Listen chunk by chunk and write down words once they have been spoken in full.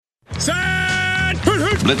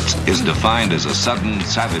Blitz is defined as a sudden,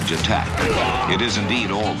 savage attack. It is indeed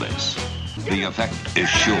all this. The effect is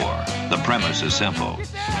sure. The premise is simple.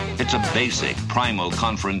 It's a basic, primal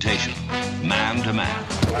confrontation, man to man.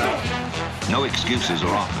 No excuses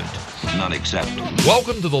are offered, none accepted.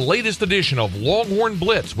 Welcome to the latest edition of Longhorn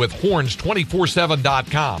Blitz with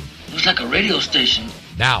horns247.com. Looks like a radio station.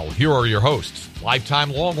 Now, here are your hosts,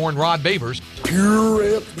 lifetime Longhorn Rod Babers,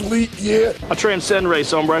 pure athlete, yeah. I transcend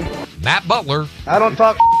race, hombre. Matt Butler. I don't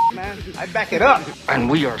talk man. I back it up. And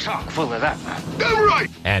we are chock full of that, man. Damn right.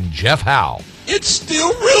 And Jeff Howe. It's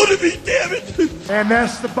still real to me, damn it. And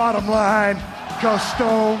that's the bottom line, because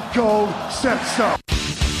Stone Cold said so.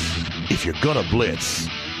 If you're gonna blitz,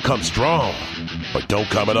 come strong, but don't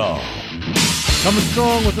come at all. Coming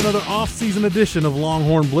strong with another off-season edition of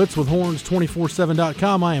Longhorn Blitz with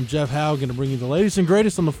horns247.com. I am Jeff Howe, going to bring you the latest and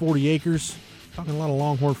greatest on the 40 acres. Talking a lot of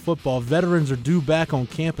Longhorn football. Veterans are due back on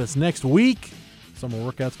campus next week. Summer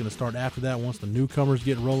workout's going to start after that once the newcomers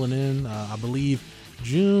get rolling in. I believe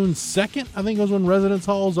June 2nd, I think, is when residence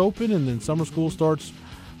halls open, and then summer school starts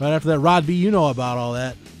right after that. Rod B., you know about all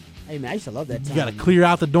that. Hey, man, I used to love that time. You got to clear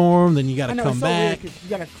out the dorm, then you got to come back. You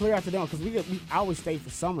got to clear out the dorm because I always stayed for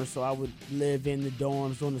summer, so I would live in the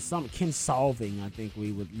dorms during the summer. Ken Solving, I think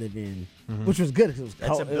we would live in, which was good because it was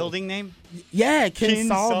That's cold. a building name? Yeah, Ken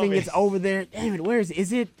Solving is over there. Damn it, where is it?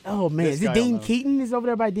 Is it? Oh, man. Is it Dean Keaton? Is it over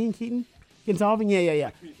there by Dean Keaton? Ken Solving?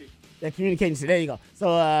 Yeah. That communicating. So there you go.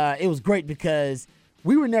 So it was great because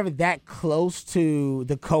we were never that close to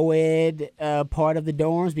the co-ed part of the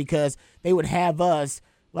dorms because they would have us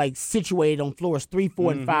like situated on floors 3,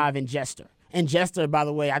 4, and 5 in Jester. And Jester, by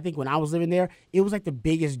the way, I think when I was living there, it was like the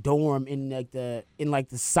biggest dorm in the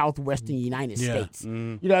southwestern United States. You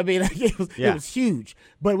know what I mean? Like it was huge.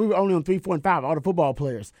 But we were only on 3, 4, and 5, all the football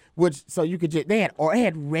players. So you could they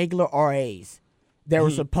had regular RAs. They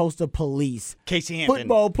were supposed to police Casey Hampton.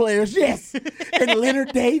 Football players, yes. And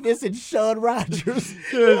Leonard Davis and Sean Rogers.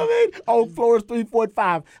 You know what I mean? On floors 3, 4, and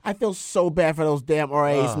 5. I feel so bad for those damn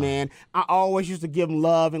RAs, man. I always used to give them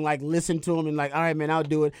love and, like, listen to them and, like, all right, man, I'll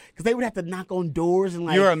do it. Because they would have to knock on doors and,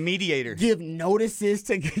 like. You're a mediator. Give notices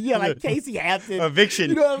to, like Casey Hampton.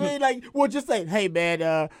 Eviction. You know what I mean? Like, well, just say, hey,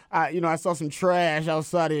 man, I saw some trash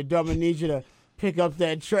outside here. I need you to pick up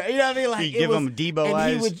that trash. You know what I mean? Like you give them Debo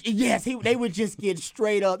eyes. They would just get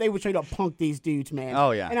straight up. They would straight up punk these dudes, man. Oh,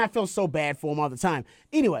 yeah. And I feel so bad for them all the time.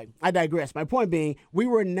 Anyway, I digress. My point being, we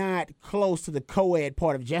were not close to the co-ed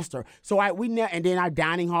part of Jester. So and then our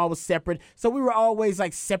dining hall was separate. So we were always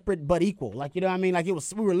like separate but equal. Like, you know what I mean? Like we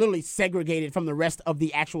were literally segregated from the rest of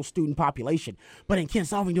the actual student population. But in Ken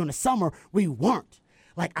Solving during the summer, we weren't.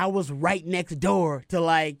 Like I was right next door to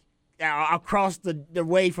like across the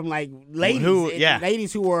way from like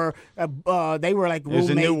ladies who were they were like roommates. It was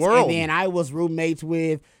a new world. And then I was roommates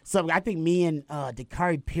with I think me and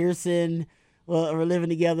Dakari Pearson were living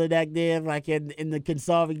together back then, like in the Ken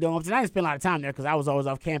Solving dorms. And I didn't spend a lot of time there because I was always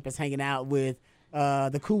off campus hanging out with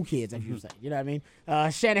the cool kids, as you say. You know what I mean?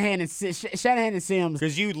 Shanahan and Sims.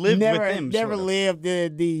 Because you lived with them. Never lived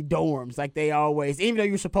the dorms like they always. Even though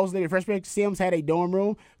you were supposed to live in freshman, Sims had a dorm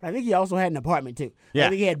room, but I think he also had an apartment too. Yeah. I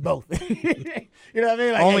think he had both. You know what I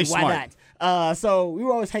mean? Like, only why smart. not? So we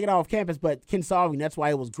were always hanging out off campus, but Ken Solving, that's why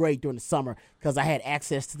it was great during the summer because I had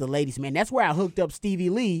access to the ladies, man. That's where I hooked up Stevie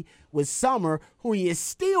Lee with Summer, who he is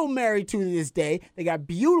still married to this day. They got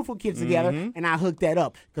beautiful kids together, and I hooked that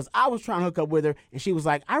up because I was trying to hook up with her, and she was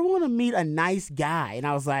like, I want to meet a nice guy. And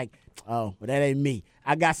I was like, oh, but that ain't me.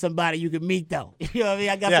 I got somebody you can meet, though. You know what I mean?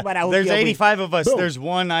 I got somebody I hook There's you up 85 with. of us. Boom. There's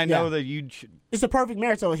one I know that you should. It's a perfect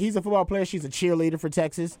marriage. So he's a football player. She's a cheerleader for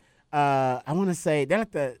Texas. I want to say they're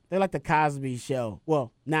like the Cosby Show.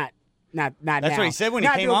 Well, not That's now. what he said when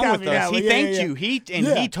Not he came Bill on Cosby with us. now, He thanked you.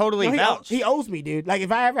 He totally vouched. He owes me, dude. Like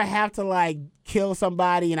if I ever have to like kill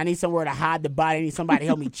somebody and I need somewhere to hide the body, I need somebody to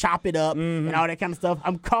help me chop it up and all that kind of stuff,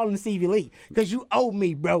 I'm calling Stevie Lee because you owe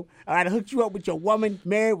me, bro. All right, I hooked you up with your woman,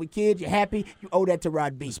 married with kids, you're happy. You owe that to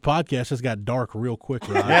Rod B. This podcast just got dark real quick,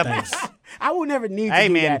 Rod. Thanks. I will never need to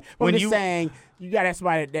do that. But I'm just saying, you got to have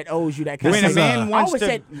somebody that owes you that kind of stuff. When a man wants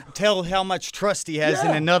to tell how much trust he has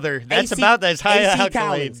in another, that's about as high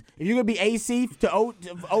accolades. If you're going to be AC to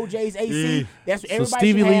OJ's AC, that's everybody. So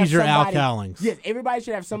Stevie Lee's your Al Cowlings. Yes, everybody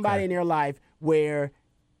should have somebody in their life where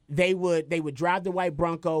they would drive the white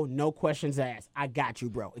Bronco, no questions asked. I got you,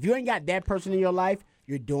 bro. If you ain't got that person in your life,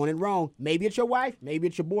 you're doing it wrong. Maybe it's your wife, maybe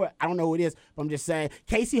it's your boy. I don't know who it is, but I'm just saying,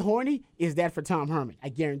 Casey Horney is that for Tom Herman. I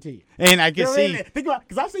guarantee you. And I can see. Think about,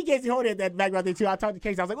 because I've seen Casey Horney at that background thing too. I talked to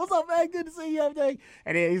Casey. I was like, "What's up, man? Good to see you." Everything.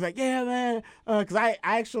 And then he's like, "Yeah, man." Because I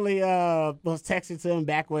actually was texting to him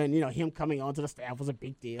back when him coming onto the staff was a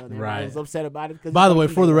big deal. And I was upset about it. By the way,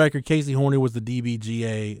 for the record, Casey Horney was the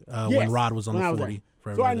DBGA when Rod was on the 40.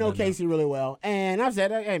 So I know Casey really well. And I've said,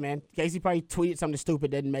 hey, man, Casey probably tweeted something stupid,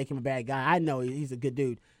 didn't make him a bad guy. I know he's a good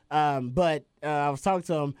dude. But I was talking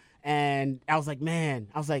to him, and I was like,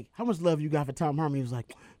 how much love you got for Tom Herman? He was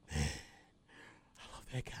like, man, I love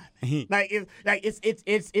that guy, man.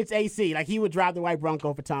 It's AC. Like, he would drive the white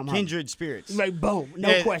Bronco for Tom Herman. Kindred spirits. Like, boom,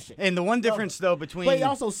 no question. And the one difference, though, between... But he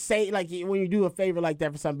also say, like, when you do a favor like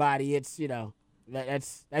that for somebody, it's,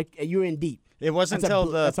 that's you're in deep. It wasn't until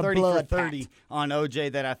the 30 for 30 pact on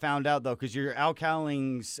OJ that I found out, though, because your Al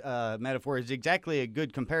Cowling's metaphor is exactly a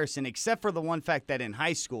good comparison, except for the one fact that in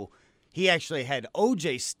high school, he actually had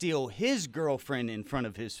OJ steal his girlfriend in front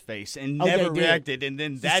of his face and never reacted. And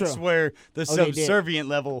then that's where the subservient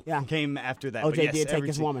level came after that. OJ did take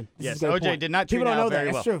his woman. Yes, OJ did not treat Al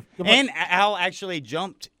very well. True. And Al actually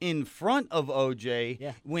jumped in front of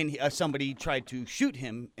OJ when somebody tried to shoot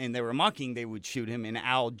him and they were mocking they would shoot him, and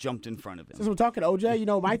Al jumped in front of him. Since we're talking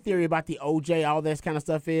OJ, my theory about the OJ, all this kind of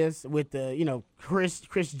stuff is with the,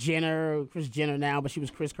 Kris Jenner now, but she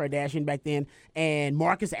was Kris Kardashian back then, and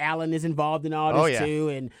Marcus Allen is involved in all this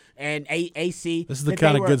too, and AC. This is the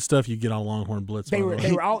kind of good stuff you get on Longhorn Blitz. They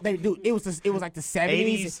were all it was like the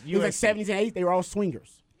 70s. It was like 70s and 80s. They were all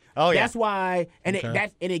swingers. Oh yeah, that's why, and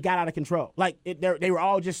it got out of control. Like they were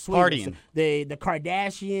all just swingers. Partying. The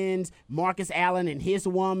Kardashians, Marcus Allen and his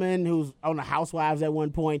woman, who's on the Housewives at one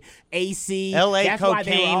point. AC, L.A. That's cocaine why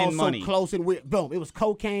they were all and so money. Close and weird. Boom, it was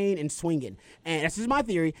cocaine and swinging, and that's just my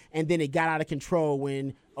theory. And then it got out of control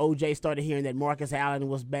when OJ started hearing that Marcus Allen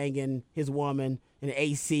was banging his woman. And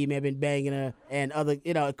AC may have been banging her, and other,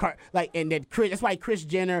 and that Kris. That's why Kris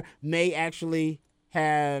Jenner may actually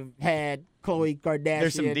have had Khloe Kardashian.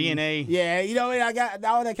 There's some DNA. I got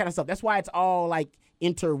all that kind of stuff. That's why it's all like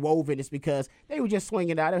interwoven. It's because they were just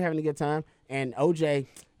swinging out, they were having a good time, and OJ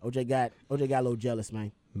got a little jealous,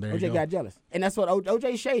 man. OJ got jealous, and that's what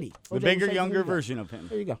OJ shady. The bigger, younger version of him.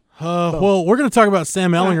 There you go. Well, we're going to talk about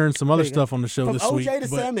Sam Ehlinger and some other stuff on the show this week. From OJ to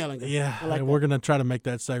Sam Ehlinger. Yeah, we're going to try to make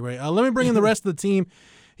that segue. Let me bring in the rest of the team.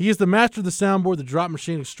 He is the master of the soundboard, the drop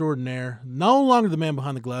machine extraordinaire. No longer the man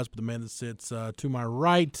behind the glass, but the man that sits to my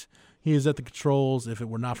right. He is at the controls. If it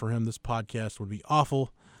were not for him, this podcast would be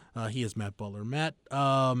awful. He is Matt Butler. Matt,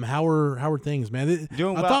 how are things, man?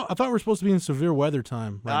 Doing well. I thought we were supposed to be in severe weather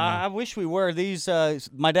time right now. I wish we were. These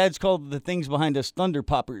my dad's called the things behind us thunder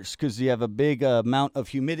poppers because you have a big amount of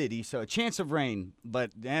humidity, so a chance of rain.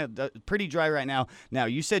 But pretty dry right now. Now,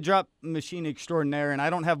 you said drop machine extraordinaire, and I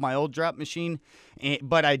don't have my old drop machine,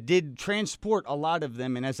 but I did transport a lot of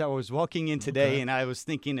them. And as I was walking in today, and I was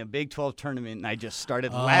thinking a Big 12 tournament, and I just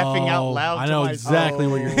started laughing out loud. I know exactly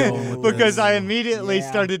where you're going with because this. I immediately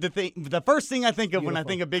started to think. The first thing I think of when I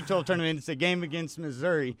think of Big 12 tournament, it's a game against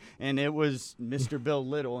Missouri, and it was Mr. Bill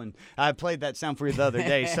Little, and I played that sound for you the other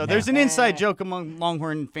day. So there's an inside joke among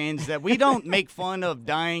Longhorn fans that we don't make fun of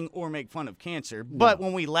dying or make fun of cancer, but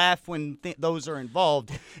when we laugh when those are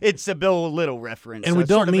involved, it's a Bill Little reference. And so we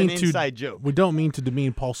don't sort of mean an to inside joke. We don't mean to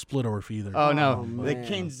demean Paul Splittorff either. Oh no, the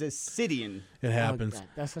Kansas Cityan. It happens. God,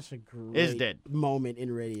 that's such a great moment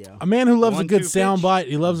in radio. A man who loves a good soundbite.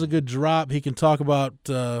 He loves a good drop. He can talk about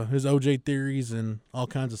his OJ theories and all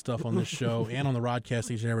kinds of stuff on this show and on the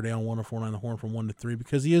Rodcast each and every day on 104.9 The Horn from 1 to 3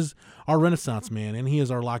 because he is our Renaissance man and he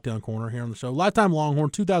is our lockdown corner here on the show. Lifetime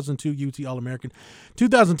Longhorn, 2002 UT All-American,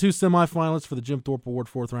 2002 semifinalist for the Jim Thorpe Award,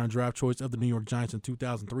 4th-round draft choice of the New York Giants in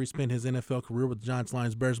 2003. Spent his NFL career with the Giants,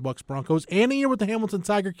 Lions, Bears, Bucks, Broncos, and a year with the Hamilton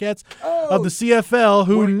Tiger Cats of the CFL,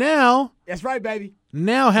 who now... That's right, baby.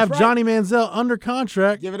 Now have Johnny Manziel under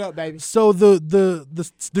contract. Give it up, baby. So the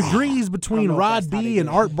degrees between Rod B and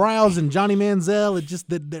Art Briles and Johnny Manziel, it just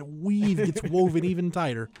that weave gets woven even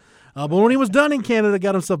tighter. But when he was done in Canada,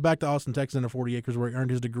 got himself back to Austin, Texas, under 40 acres, where he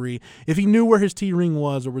earned his degree. If he knew where his T-ring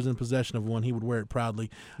was or was in possession of one, he would wear it proudly.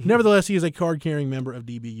 Nevertheless, he is a card-carrying member of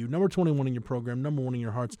DBU. Number 21 in your program, number 1 in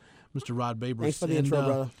your hearts, Mr. Rod Babers. Thanks for the intro,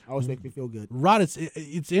 brother. Always make me feel good. Rod,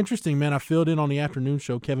 it's interesting, man. I filled in on the afternoon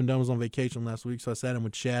show. Kevin Dunn was on vacation last week, so I sat in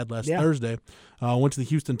with Chad last Thursday. Went to the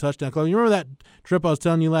Houston Touchdown Club. You remember that trip I was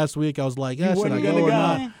telling you last week? I was like, should I go or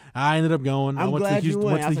not? I ended up going. I'm went glad to Houston, you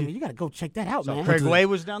went. I was like, you got to go check that out, man. Craig Way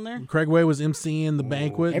was down there? Craig Way was emceeing the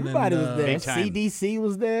banquet. Everybody and was there. CDC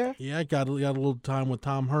was there. Yeah, got a little time with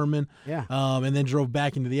Tom Herman. Yeah. And then drove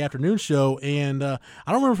back into the afternoon show. And I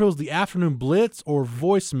don't remember if it was the afternoon blitz or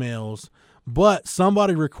voicemails, But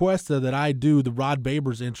somebody requested that I do the Rod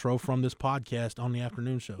Babers intro from this podcast on the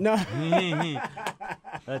afternoon show. No.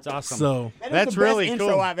 That's awesome. So that's the really best intro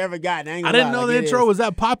cool. I've ever gotten. I didn't know the intro was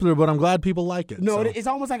that popular, but I'm glad people like it. No, so. it's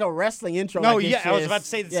almost like a wrestling intro. No, like yeah, it's I was just- about to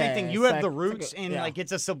say the same thing. You it's have the like- roots, it's and yeah. like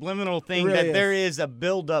it's a subliminal thing really that there is. is a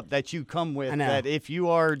buildup that you come with. I know. That if you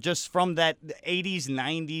are just from that 80s,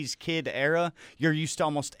 90s kid era, you're used to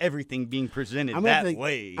almost everything being presented that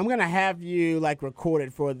way. I'm gonna have you like record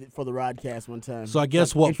it for the Rodcast one time. So I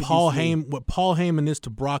guess Like, what introduce Paul me. Heyman is to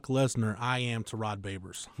Brock Lesnar, I am to Rod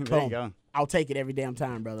Babers. There you Boom. go. I'll take it every damn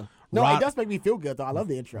time, brother. No, Rod- it does make me feel good though. I love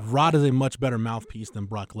the intro. Rod is a much better mouthpiece than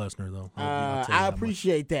Brock Lesnar, though. I'll tell you I that much.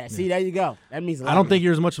 appreciate that. See, there you go. That means a lot. I don't to think me.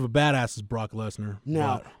 you're as much of a badass as Brock Lesnar.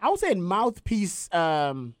 No, I would say in mouthpiece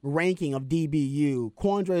ranking of DBU,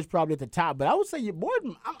 Quandre is probably at the top, but I would say your boy,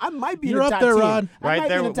 I might be You're in the up top there, 10. Rod. I Right might be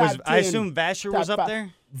there in the top was. I 10, assume Vasher was top up 5.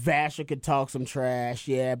 there. Vasher could talk some trash,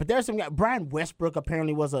 yeah, but there's some guy. Brian Westbrook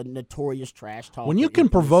apparently was a notorious trash talker. When you can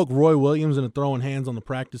provoke Roy Williams into throwing hands on the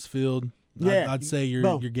practice field, Yeah. I'd say your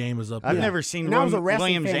Boom. game is up I've there. never seen and I was a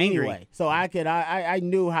wrestling Williams fan angry. anyway, so I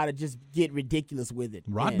knew how to just get ridiculous with it.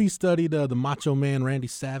 Rodby studied the Macho Man Randy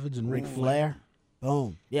Savage and Ric Ric Flair. Flair,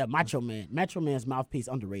 boom, yeah, Macho Man. Macho Man's mouthpiece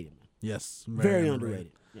underrated, man. Yes, Very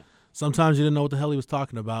underrated. Yeah. Sometimes you didn't know what the hell he was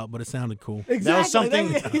talking about, but it sounded cool. Exactly. That was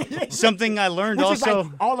something. Something I learned Which also. is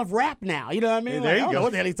like all of rap now. You know what I mean? Yeah, Like, there I you don't go. know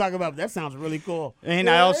what the hell he's talking about, but that sounds really cool. And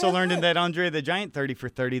I also learned in that Andre the Giant 30 for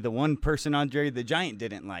 30, the one person Andre the Giant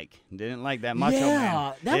didn't like that Macho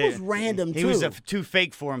Man. that was random, He was too. too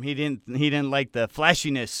fake for him. He didn't like the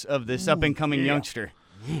flashiness of this up and coming youngster.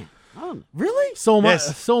 Really? So am,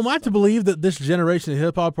 Yes. am I to believe that this generation of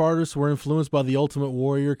hip hop artists were influenced by the Ultimate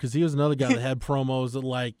Warrior? Because he was another guy that had promos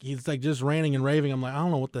that he's just ranting and raving. I'm like, I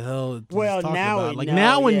don't know what the hell he's Well, talking now about. we Like know,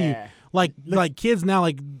 now when yeah. you like kids now,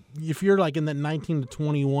 like if you're like in that 19 to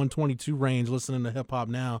 21, 22 range listening to hip hop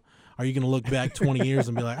now, are you going to look back 20 years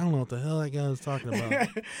and be like, I don't know what the hell that guy was talking about?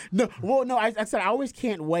 No. I said I always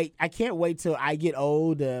can't wait. I can't wait till I get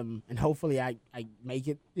old, and hopefully I make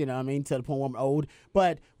it. You know what I mean, to the point where I'm old.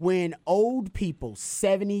 But when old people,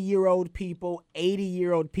 70-year-old people,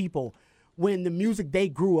 80-year-old people, when the music they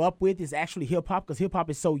grew up with is actually hip hop, because hip hop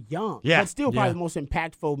is so young. Yeah. But still probably Yeah. the most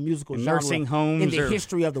impactful musical In genre nursing homes in the or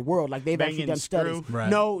history of the world. Like they've actually banging done studies. screw. Right.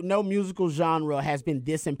 No musical genre has been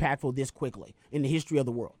this impactful this quickly in the history of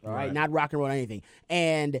the world. All right, not rock and roll or anything.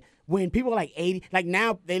 And when people are like 80, like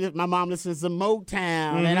now my mom listens to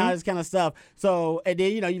Motown and all this kind of stuff. So and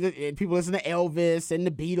then people listen to Elvis and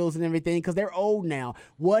the Beatles and everything because they're old now.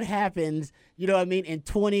 What happens? You know what I mean? In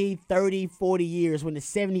 20, 30, 40 years, when the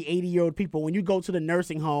 70, 80-year-old people, when you go to the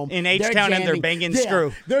nursing home. In they're H-Town and they're jamming- banging yeah,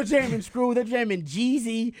 Screw. They're jamming Screw. They're jamming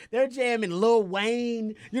Jeezy. They're jamming Lil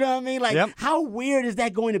Wayne. You know what I mean? Like, Yep. how weird is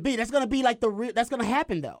that going to be? That's going to be like that's going to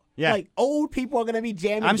happen, though. Yeah. Like, old people are going to be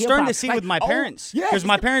jamming I'm starting to hip-hop. see Like, with my old- parents. Yeah, Because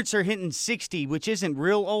my it's- parents are hitting 60, which isn't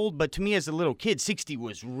real old, but to me as a little kid, 60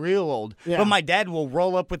 was real old. Yeah. But my dad will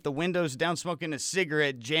roll up with the windows down, smoking a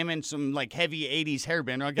cigarette, jamming some like heavy 80s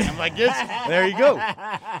hairband. I'm like, yes, there you go.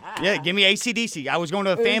 Yeah, give me AC/DC. I was going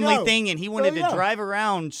to a There you family go. thing, and he wanted There you to go. drive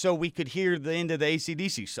around so we could hear the end of the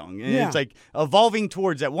AC/DC song. And Yeah. it's like evolving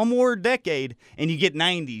towards that. One more decade, and you get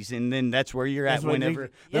 90s, and then that's where you're That's at where whenever yeah.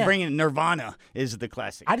 they're bringing Nirvana is the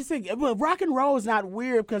classic. I just think rock and roll is not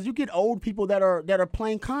weird because you get old people that are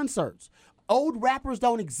playing concerts. Old rappers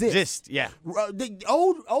don't exist. yeah. The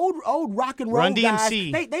old rock and roll Run guys,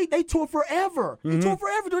 DMC. they tour forever. They tour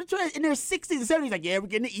forever. They're in their 60s and 70s. Like, yeah, we're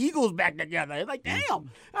getting the Eagles back together. It's like, damn,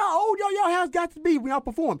 how old y'all has got to be when y'all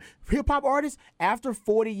perform. Hip hop artists, after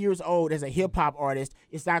 40 years old as a hip hop artist,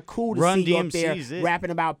 it's not cool to Run see you up there DMC's it.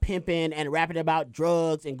 rapping about pimping and rapping about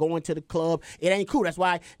drugs and going to the club. It ain't cool. That's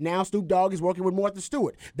why now Snoop Dogg is working with Martha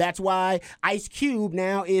Stewart. That's why Ice Cube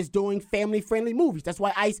now is doing family-friendly movies. That's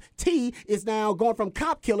why Ice-T is now going from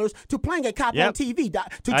cop killers to playing a cop Yep. on TV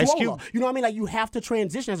to Ice Tuola. Cube. You know what I mean? Like, you have to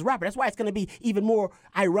transition as a rapper. That's why it's going to be even more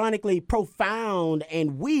ironically profound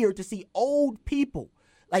and weird to see old people.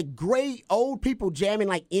 Like great old people jamming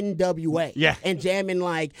like NWA. Yeah. And jamming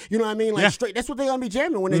like, you know what I mean? Like Yeah. straight. That's what they're going to be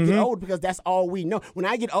jamming when they get old because that's all we know. When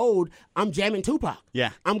I get old, I'm jamming Tupac.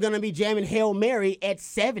 Yeah. I'm going to be jamming Hail Mary at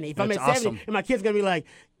 70. If I'm That's at 70, awesome. and my kid's going to be like,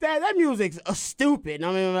 that music's stupid. And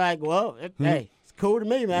I'm gonna be like, well, hey. Cool to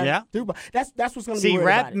me, man. Yeah. Tupac. That's what's going to be See, weird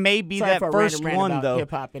rap about it. may be Sorry that for a first random rant one, about though.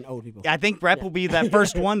 hip-hop and old people. I think rap will be that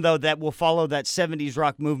first one, though, that will follow that 70s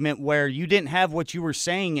rock movement where you didn't have what you were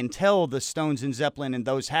saying until the Stones and Zeppelin and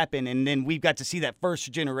those happened. And then we've got to see that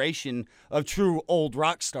first generation of true old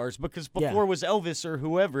rock stars because before was Elvis or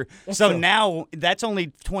whoever. So true. now that's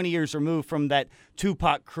only 20 years removed from that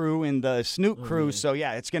Tupac crew and the Snoop crew. So,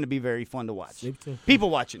 yeah, it's going to be very fun to watch. Snoop too.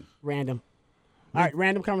 People watching. Random. All right,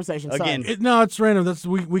 random conversation. Again. Sorry. No, it's random.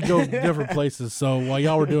 We go different places. So while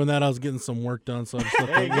y'all were doing that, I was getting some work done. So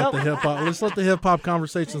I just let the hip hop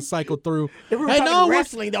conversation cycle through. If we were talking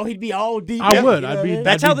wrestling, though, he'd be all deep. I would. You know I'd be.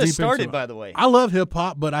 That's I'd how be this deep into started, it. by the way. I love hip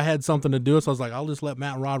hop, but I had something to do, so I was like, I'll just let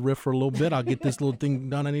Matt and Rod riff for a little bit. I'll get this little thing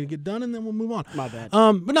done I need to get done, and then we'll move on. My bad.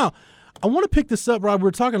 But no, I want to pick this up, Rod. We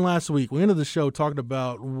were talking last week. We ended the show talking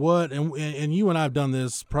about what, and you and I have done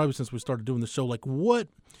this probably since we started doing the show. Like what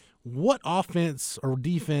offense or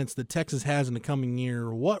defense that Texas has in the coming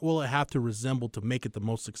year? What will it have to resemble to make it the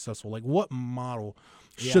most successful? Like what model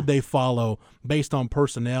should they follow based on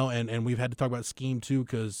personnel? And we've had to talk about scheme too,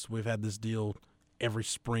 because we've had this deal every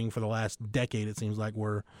spring for the last decade. It seems like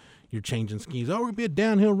where you're changing schemes. Oh, we're gonna be a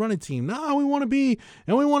downhill running team. No, we want to be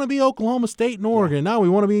Oklahoma State and Oregon. No, we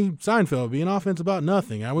want to be Seinfeld, be an offense about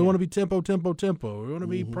nothing. We want to be tempo. We want to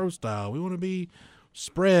be pro style. We want to be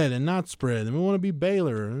spread and not spread. And we want to be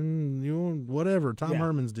Baylor and whatever, Tom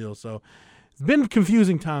Herman's deal. So it's been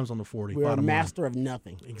confusing times on the 40. We're a master of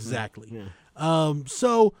nothing. Exactly. Yeah.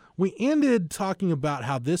 So we ended talking about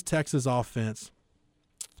how this Texas offense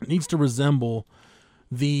needs to resemble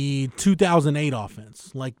the 2008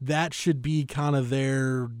 offense. Like that should be kind of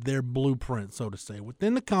their blueprint, so to say,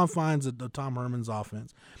 within the confines of Tom Herman's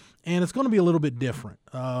offense. And it's going to be a little bit different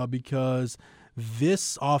because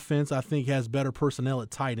this offense, I think, has better personnel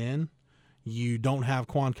at tight end. You don't have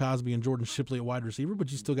Quan Cosby and Jordan Shipley at wide receiver,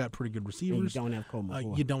 but you still got pretty good receivers. You don't have Cole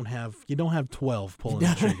McCoy. You don't have 12 pulling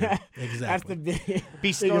the trigger. Exactly. That's the big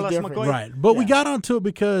difference. Right. But we got onto it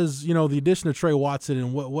because, the addition of Trey Watson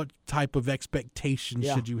and what type of expectations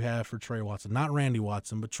should you have for Trey Watson? Not Randy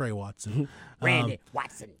Watson, but Trey Watson. Randy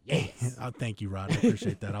Watson, yes. Thank you, Rod. I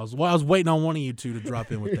appreciate that. I was waiting on one of you two to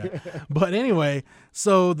drop in with that. But anyway,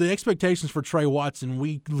 so the expectations for Trey Watson,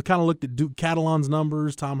 we kind of looked at Duke Catalon's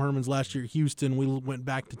numbers, Tom Herman's last year at Houston. We went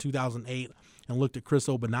back to 2008 and looked at Chris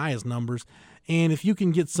Obaniah's numbers. And if you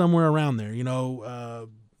can get somewhere around there,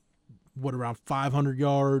 around 500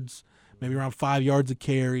 yards, maybe around 5 yards a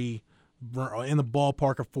carry, in the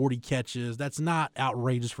ballpark of 40 catches, that's not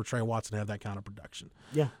outrageous for Trey Watson to have that kind of production.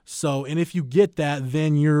 Yeah. So, and if you get that,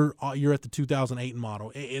 then you're at the 2008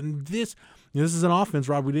 model. And this is an offense,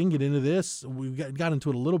 Rob. We didn't get into this. We got into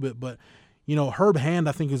it a little bit, but Herb Hand,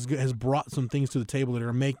 I think, has brought some things to the table that are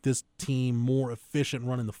going to make this team more efficient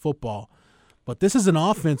running the football. But this is an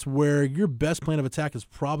offense where your best plan of attack is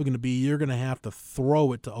probably going to be you're going to have to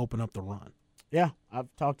throw it to open up the run. Yeah, I've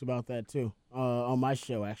talked about that too on my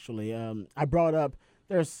show, actually. I brought up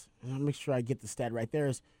I'll make sure I get the stat right.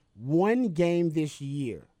 There's one game this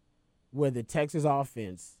year where the Texas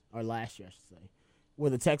offense, or last year I should say,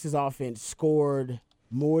 where the Texas offense scored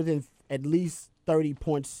more than at least 30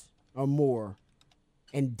 points or more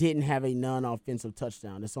and didn't have a non-offensive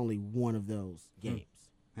touchdown. It's only one of those games.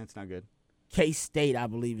 That's not good. K-State, I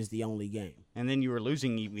believe, is the only game. And then you were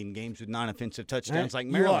losing even games with non-offensive touchdowns like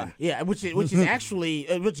Maryland. Yeah, which is actually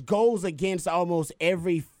which goes against almost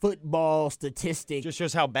every football statistic. Just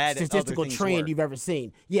shows how bad statistical trend you've ever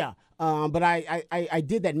seen. Yeah, but I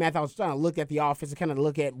did that math. I was trying to look at the offense and kind of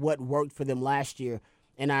look at what worked for them last year,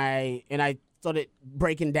 and I started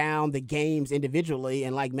breaking down the games individually.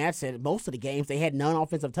 And like Matt said, most of the games they had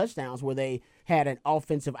non-offensive touchdowns where they had an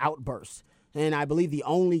offensive outburst. And I believe the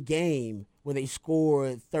only game where they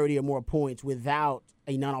scored 30 or more points without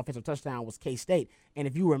a non-offensive touchdown was K-State. And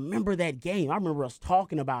if you remember that game, I remember us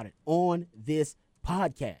talking about it on this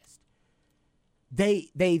podcast.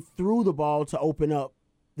 They threw the ball to open up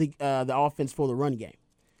the offense for the run game.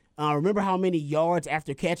 Remember how many yards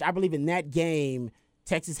after catch? I believe in that game,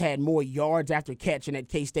 Texas had more yards after catch in that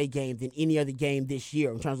K-State game than any other game this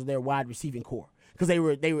year in terms of their wide receiving core, because they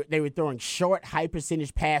were throwing short, high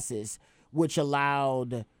percentage passes, which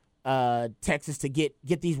allowed Texas to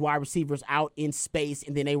get these wide receivers out in space,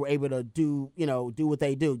 and then they were able to do what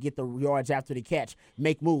they do, get the yards after the catch,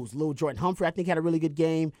 make moves. Lil Jordan Humphrey, I think, had a really good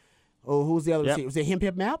game. Oh, who's the other receiver? Was it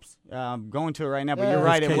Hemp Maps? I'm going to it right now, but you're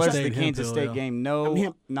right. It was the Kansas Hemphill, State game.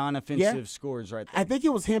 No non-offensive scores right there. I think it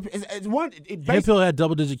was Hemp. Hemphill had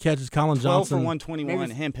double-digit catches. Colin 12 Johnson. 12 for 121,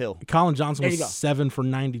 Hemphill. Colin Johnson was 7 for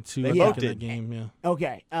 92 in that game. Yeah.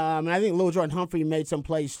 Okay. And I think Lil Jordan Humphrey made some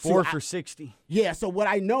plays, too. 4 for 60. Yeah, so what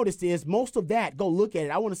I noticed is most of that, go look at it,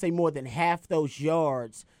 I want to say more than half those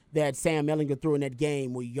yards that Sam Ehlinger threw in that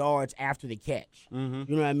game were yards after the catch. Mm-hmm.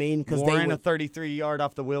 You know what I mean? Because they were a 33-yard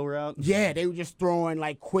off the wheel route. Yeah, they were just throwing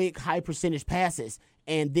like quick, high-percentage passes,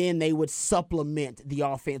 and then they would supplement the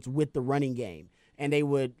offense with the running game. And they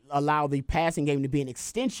would allow the passing game to be an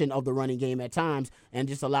extension of the running game at times, and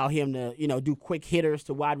just allow him to, do quick hitters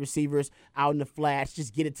to wide receivers out in the flats,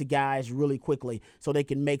 just get it to guys really quickly so they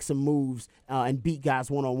can make some moves and beat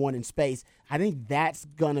guys one-on-one in space. I think that's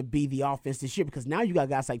going to be the offense this year because now you got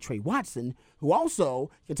guys like Trey Watson who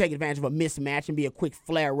also can take advantage of a mismatch and be a quick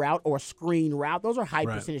flare route or screen route. Those are high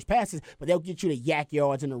percentage passes, but they'll get you the yak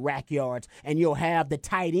yards and the rack yards, and you'll have the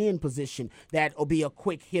tight end position that will be a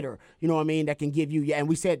quick hitter. You know what I mean? That can give you. And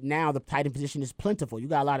we said now the tight end position is plentiful. You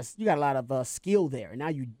got a lot of skill there, and now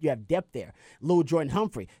you have depth there. Lil Jordan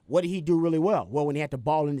Humphrey, what did he do really well? Well, when he had the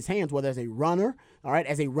ball in his hands, whether as a runner, all right,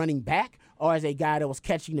 as a running back, or as a guy that was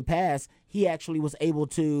catching the pass, he actually was able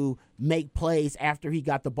to make plays after he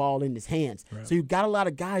got the ball in his hands. Right. So you've got a lot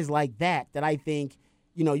of guys like that I think,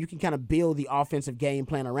 you can kind of build the offensive game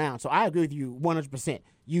plan around. So I agree with you 100%.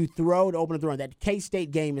 You throw to open the door. That K-State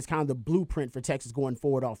game is kind of the blueprint for Texas going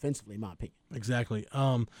forward offensively, in my opinion. Exactly.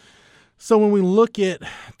 So when we look at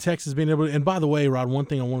Texas being able to – and by the way, Rod, one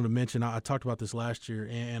thing I wanted to mention, I talked about this last year,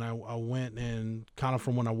 and I went and kind of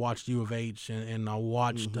from when I watched U of H and I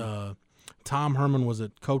watched Tom Herman was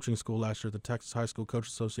at coaching school last year at the Texas High School Coach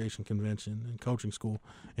Association Convention and coaching school,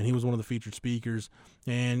 and he was one of the featured speakers.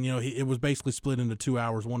 And, it was basically split into 2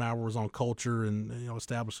 hours. 1 hour was on culture and,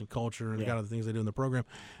 establishing culture and kind of the things they do in the program.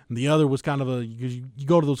 And the other was kind of you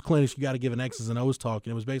go to those clinics, you got to give an X's and O's talk,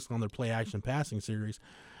 and it was basically on their play action passing series.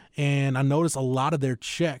 And I noticed a lot of their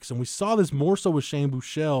checks, and we saw this more so with Shane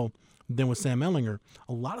Buechele than with Sam Ehlinger.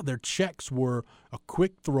 A lot of their checks were a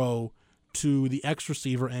quick throw to the X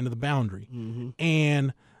receiver end of the boundary. Mm-hmm.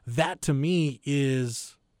 And that, to me,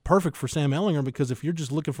 is perfect for Sam Ehlinger because if you're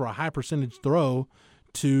just looking for a high percentage throw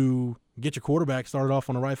to get your quarterback started off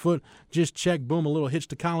on the right foot, just check, boom, a little hitch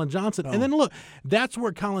to Colin Johnson. Oh. And then, look, that's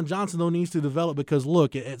where Colin Johnson, though, needs to develop because,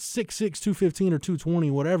 look, at 6'6", 215 or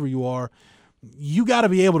 220, whatever you are, you got to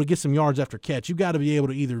be able to get some yards after catch. You got to be able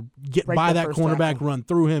to either get by that cornerback, run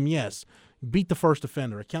through him, yes, beat the first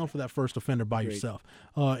offender, account for that first offender by yourself.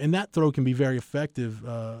 And that throw can be very effective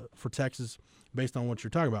for Texas based on what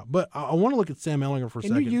you're talking about. But I want to look at Sam Ehlinger for a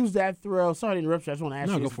second. Can you use that throw? Sorry to interrupt you. I just want to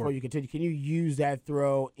ask you this before you continue. Can you use that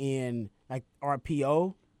throw in like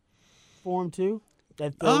RPO form too?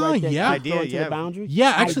 That throw right there, idea, to the boundary?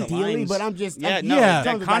 Yeah, actually. Ideally, but I'm just that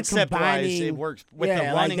concept-wise, it works with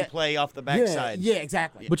the running play off the backside. Yeah,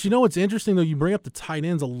 exactly. But what's interesting, though, you bring up the tight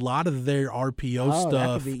ends, a lot of their RPO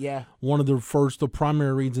stuff, that could be, one of the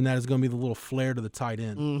primary reads in that is going to be the little flare to the tight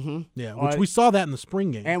end. Mm-hmm. Yeah, which we saw that in the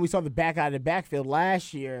spring game. And we saw the back out of the backfield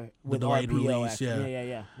last year with the delayed RPO. Release,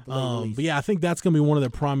 Yeah. But yeah, I think that's going to be one of their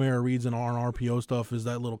primary reads in our RPO stuff is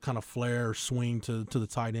that little kind of flare or swing to the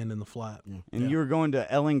tight end in the flat. Yeah. And you were going to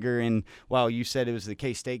Ehlinger, and you said it was the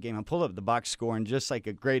K-State game. I pulled up the box score, and just like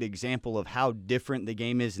a great example of how different the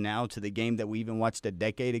game is now to the game that we even watched a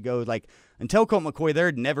decade ago. Like, until Colt McCoy, there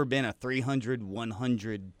had never been a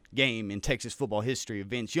 300-100 game in Texas football history.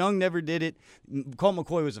 Vince Young never did it. Colt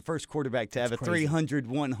McCoy was the first quarterback to have a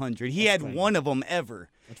 300-100. He had one of them ever.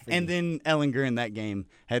 And then Ehlinger in that game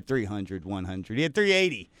had 300-100. He had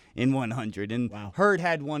 380 in 100. And Hurd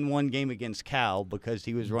had one game against Cal because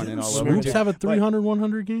he was running all over. Swoops have a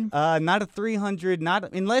 300-100 game? Not a 300.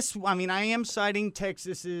 Not unless I am citing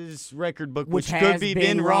Texas's record book, which could be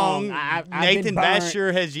been wrong. Nathan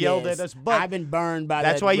Basher has yelled at us, but I've been burned by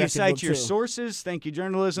that's that why you cite your too. Sources. Thank you,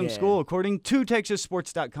 journalism school. According to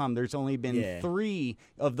TexasSports.com, there's only been 3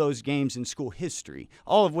 of those games in school history,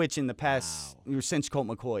 all of which in the past since Colt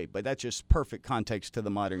McCoy. But that's just perfect context to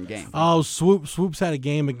the modern game. Oh, Swoops had a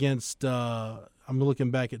game against. I'm looking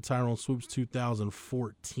back at Tyrone Swoops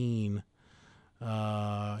 2014.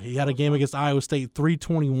 He had a game against Iowa State,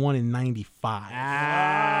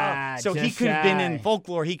 321-95. So he could have been in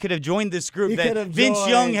folklore. He could have joined this group that Vince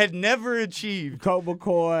Young had never achieved. Colt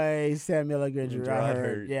McCoy, Sam Ehlinger, Gerard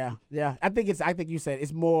Hurd. Yeah. I think you said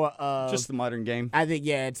it's more of just the modern game. I think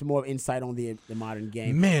it's more insight on the modern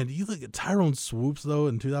game. Man, you look at Tyrone Swoops though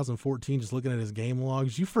in 2014. Just looking at his game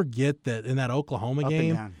logs, you forget that in that Oklahoma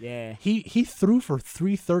game, he threw for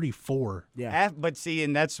 334. Yeah, but see,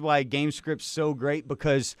 and that's why game script's so great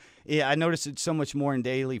because I noticed it's so much more in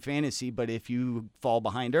daily fantasy. But if you fall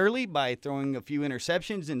behind early by throwing a few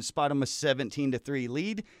interceptions and spot them a 17-3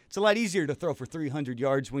 lead, it's a lot easier to throw for 300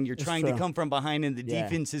 yards when you're trying to come from behind and the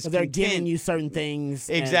defense is they're giving you certain things.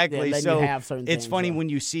 Exactly. So you have it's funny when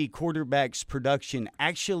you see quarterbacks' production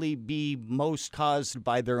actually be most caused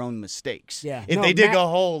by their own mistakes. Yeah. If they dig a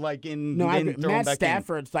hole like in Matt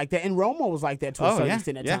Stafford's like that, and Romo was like that to a certain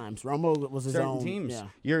extent at times. Romo was his own teams. Yeah.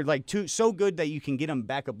 You're like so good that you can get them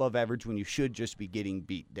back above average when you should just be getting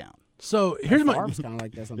beat down. So here's my kind of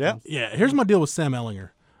like that sometimes. Here's my deal with Sam Ehlinger.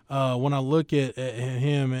 When I look at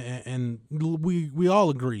him, and we all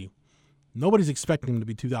agree, Nobody's expecting him to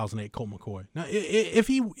be 2008 Colt McCoy. Now, if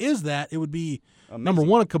he is that, it would be, amazing. Number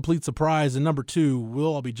one, a complete surprise, and number two,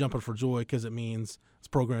 we'll all be jumping for joy because it means this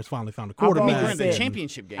program has finally found a quarterback. We're in the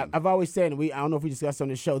championship game. I've always said, and I don't know if we discussed on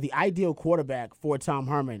this show, the ideal quarterback for Tom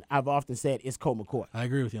Herman, I've often said, is Colt McCoy. I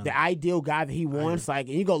agree with you on The that. ideal guy that he wants, like,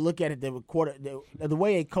 and you go look at it, the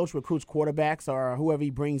way a coach recruits quarterbacks or whoever he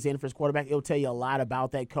brings in for his quarterback, it'll tell you a lot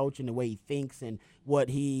about that coach and the way he thinks and what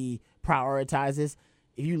he prioritizes.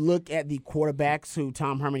 If you look at the quarterbacks who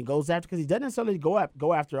Tom Herman goes after, because he doesn't necessarily go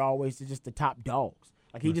after always just the top dogs.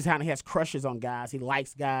 Like, he just kind of has crushes on guys. He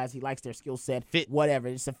likes guys. He likes their skill set. Fit. Whatever.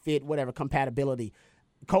 It's a fit, whatever, compatibility.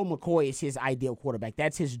 Colt McCoy is his ideal quarterback.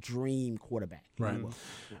 That's his dream quarterback. Right.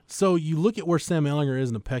 So you look at where Sam Ehlinger is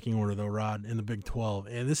in the pecking order, though, Rod, in the Big 12.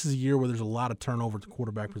 And this is a year where there's a lot of turnover at the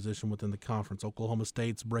quarterback position within the conference. Oklahoma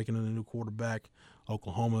State's breaking in a new quarterback.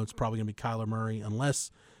 Oklahoma, it's probably going to be Kyler Murray,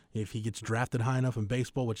 unless if he gets drafted high enough in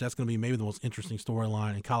baseball, which that's going to be maybe the most interesting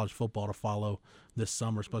storyline in college football to follow this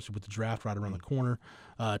summer, especially with the draft right around the corner.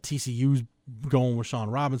 TCU's going with Sean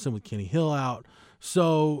Robinson, with Kenny Hill out.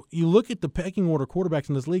 So you look at the pecking order quarterbacks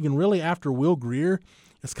in this league, and really after Will Grier,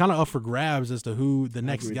 it's kind of up for grabs as to who the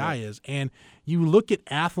next guy is. And you look at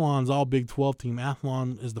Athlon's All Big 12 team.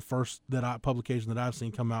 Athlon is the first publication that I've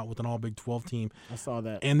seen come out with an All Big 12 team. I saw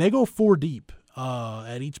that. And they go 4 deep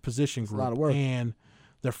at each position group. A lot of work. And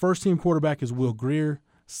their first-team quarterback is Will Grier.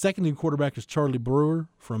 Second-team quarterback is Charlie Brewer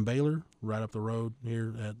from Baylor, right up the road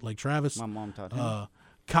here at Lake Travis. My mom taught him.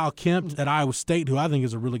 Kyle Kemp at Iowa State, who I think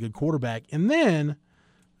is a really good quarterback. And then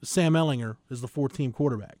Sam Ehlinger is the 4th-team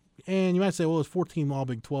quarterback. And you might say, well, his 4th-team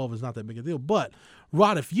All-Big 12 is not that big a deal. But,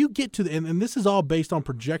 Rod, if you get to and this is all based on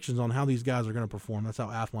projections on how these guys are going to perform. That's how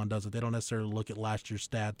Athlon does it. They don't necessarily look at last year's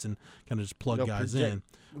stats and kind of just plug They'll guys project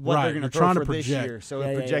in. What right. they're going to trying throw to for this project. year. So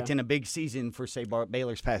they're projecting a big season for, say,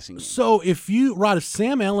 Baylor's passing game. So if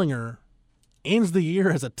Sam Ehlinger ends the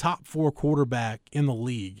year as a top 4 quarterback in the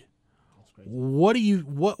league, what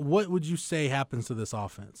would you say happens to this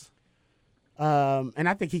offense? And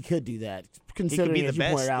I think he could do that. Considering, he could be as the you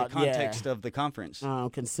best pointed out, in the context of the conference.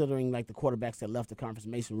 Considering like the quarterbacks that left the conference,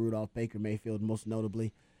 Mason Rudolph, Baker Mayfield, most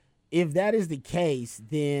notably. If that is the case,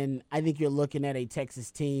 then I think you're looking at a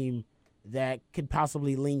Texas team that could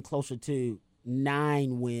possibly lean closer to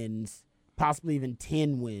 9 wins, possibly even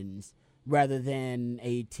 10 wins, rather than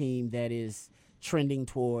a team that is trending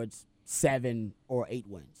towards 7 or 8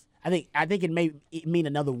 wins. I think it may mean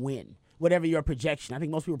another win, whatever your projection. I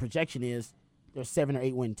think most people's projection is they're 7 or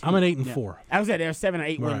 8 win team. I'm at 8-4. I would say they're a 7 or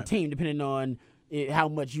 8 win Right. team, depending on how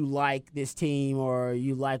much you like this team or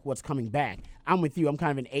you like what's coming back. I'm with you. I'm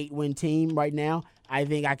kind of an 8-win team right now. I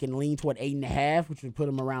think I can lean toward 8.5, which would put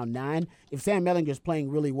them around 9. If Sam Ehlinger's playing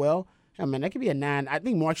really well, I mean, that could be a 9. I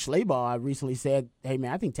think Mark Schlabach recently said, hey,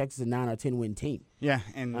 man, I think Texas is a 9 or 10-win team. Yeah,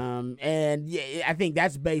 and I think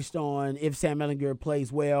that's based on if Sam Ehlinger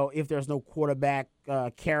plays well, if there's no quarterback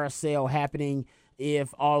carousel happening,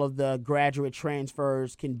 if all of the graduate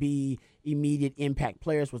transfers can be immediate impact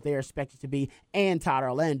players, what they're expected to be, and Todd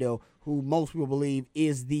Orlando, who most people believe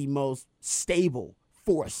is the most stable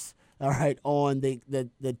force, all right, on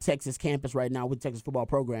the Texas campus right now with the Texas football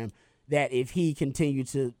program, that if he continued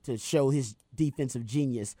to show his defensive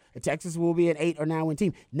genius, Texas will be an 8 or 9 win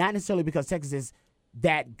team. Not necessarily because Texas is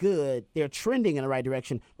that good, they're trending in the right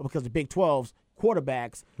direction, but because the Big 12's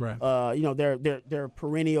quarterbacks, right. their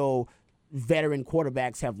perennial veteran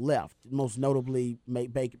quarterbacks have left, most notably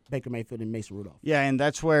Baker Mayfield and Mason Rudolph. Yeah, and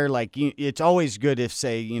that's where it's always good if,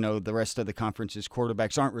 say, the rest of the conference's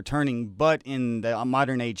quarterbacks aren't returning. But in the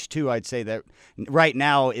modern age, too, I'd say that right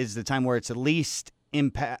now is the time where it's the least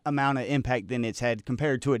amount of impact than it's had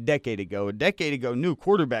compared to a decade ago. A decade ago, new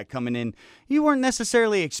quarterback coming in, you weren't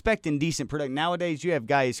necessarily expecting decent production. Nowadays, you have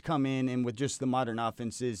guys come in and with just the modern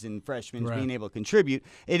offenses and freshmen Right. being able to contribute,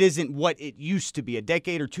 it isn't what it used to be. A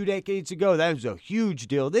decade or 2 decades ago, that was a huge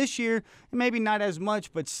deal. This year, maybe not as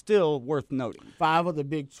much, but still worth noting. 5 of the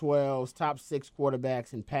Big 12's top 6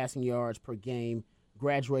 quarterbacks in passing yards per game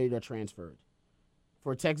graduated or transferred.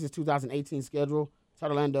 For Texas' 2018 schedule,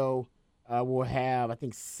 Todd Orlando will have, I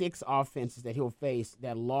think, 6 offenses that he'll face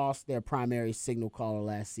that lost their primary signal caller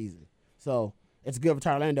last season. So it's good for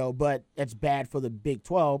Todd Orlando, but it's bad for the Big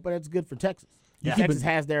 12, but it's good for Texas. Texas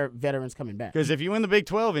has their veterans coming back. Because if you win the Big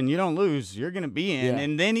 12 and you don't lose, you're going to be in. Yeah.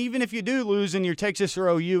 And then even if you do lose and you're Texas or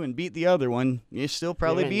OU and beat the other one, you still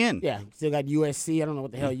probably be in. Yeah, still got USC. I don't know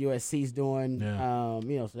what the hell USC's doing. Yeah.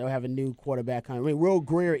 So they'll have a new quarterback coming. I mean, Will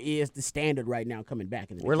Greer is the standard right now coming back.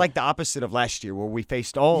 We're like the opposite of last year where we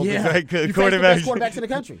faced all the You good faced the quarterbacks. best quarterbacks in the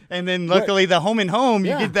country. And then luckily the home and home,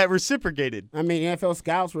 you Yeah. get that reciprocated. I mean, NFL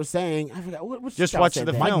scouts were saying, I forgot what Just scout watch said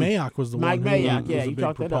the that? Mike film. Mayock was the Mike one who Mayock, was yeah, a you big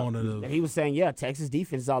talked that up. proponent of. He was saying, Texas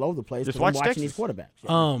defense is all over the place. Just 'cause I'm watch watching Texas. these quarterbacks.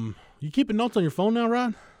 Yeah. You keeping notes on your phone now,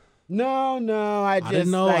 Rod? No, I just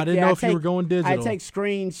didn't know. I didn't know if you were going digital. I take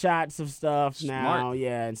screenshots of stuff now, Smart.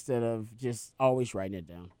 instead of just always writing it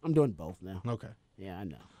down. I'm doing both now. Okay. Yeah, I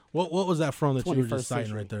know. What was that from that you were 21st just citing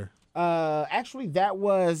century. right there? Actually, that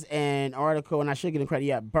was an article, and I should get him credit.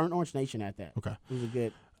 Yeah, Burnt Orange Nation at that. Okay. It was a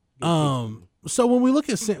good So when we look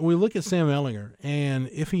at Sam Ehlinger, and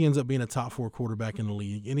if he ends up being a top 4 quarterback in the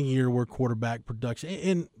league in a year where quarterback production,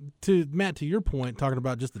 and to Matt, to your point, talking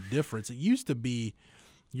about just the difference, it used to be,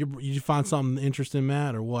 you find something interesting,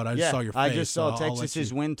 Matt, or what? I just saw your face. I just saw so I'll let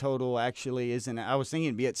Texas's you- win total actually isn't. I was thinking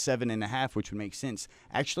it'd be at 7.5, which would make sense.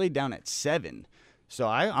 Actually, down at 7. So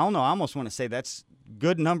I don't know. I almost want to say that's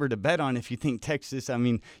good number to bet on if you think Texas. I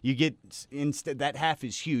mean, you get instead that half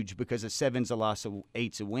is huge because a 7's a loss, a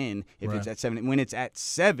 8's a win. If it's Right. at 7, when it's at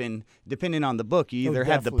 7, depending on the book, you They'll either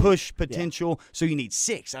have the definitely- push potential, so you need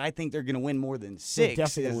 6. I think they're going to win more than 6.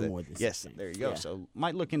 definitely as win a- more than 6 Yes, games. there you go. Yeah. So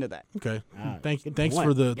might look into that. Okay. Good Thanks point.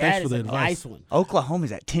 for the That is a advice. nice one.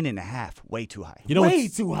 Oklahoma's at 10.5, way too high. You know, Way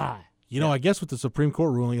what's- too high. I guess with the Supreme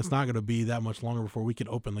Court ruling, it's not going to be that much longer before we can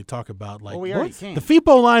openly talk about like Well, we already can. the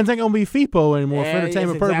FIPO lines ain't going to be FIPO anymore Yeah, for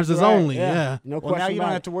entertainment that's purposes exactly right. only. Yeah. No Well, question now you don't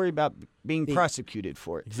about have to worry about being prosecuted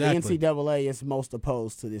for it. Exactly. The NCAA is most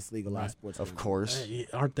opposed to this legalized sports. Of gambling. course.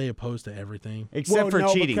 Aren't they opposed to everything? Except for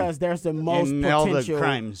no, cheating. because there's the most and potential. all the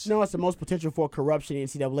crimes. No, it's the most potential for corruption in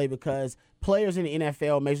NCAA because players in the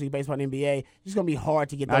NFL, Major League Baseball, and NBA, it's going to be hard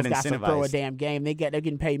to get those Not guys to throw a incentivized. damn game. They're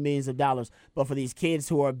getting paid millions of dollars. But for these kids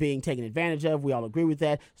who are being taken advantage of, we all agree with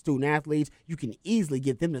that. Student athletes, you can easily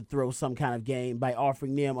get them to throw some kind of game by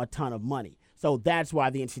offering them a ton of money. So that's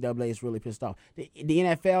why the NCAA is really pissed off. The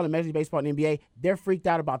NFL and Major League Baseball and NBA, they're freaked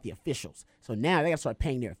out about the officials. So now they got to start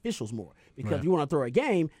paying their officials more. Because if you want to throw a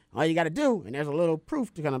game, all you got to do, and there's a little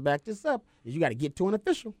proof to kind of back this up, is you got to get to an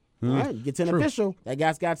official. All right, you get to an official. That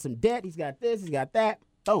guy's got some debt. He's got this. He's got that.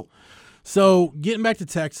 Boom. So getting back to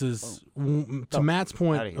Texas, to Matt's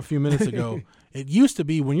point Outta here. a few minutes ago, it used to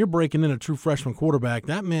be when you're breaking in a true freshman quarterback,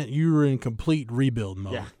 that meant you were in complete rebuild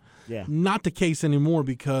mode. Yeah. Not the case anymore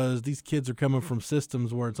because these kids are coming from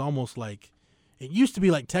systems where it's almost like it used to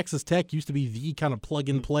be like Texas Tech used to be the kind of plug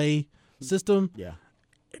and play system. Yeah.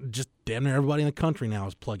 Just damn near everybody in the country now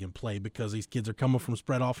is plug and play because these kids are coming from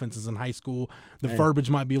spread offenses in high school. The verbiage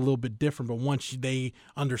might be a little bit different, but once they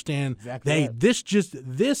understand, Exactly hey, right. this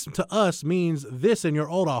to us means this in your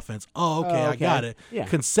old offense. Oh, okay, I okay. got it. Yeah.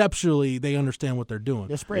 Conceptually, they understand what they're doing.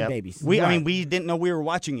 They're spread Yep. babies. I mean, we didn't know we were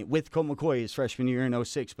watching it with Colt McCoy his freshman year in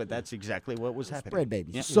 06, but that's exactly what was happening. Spread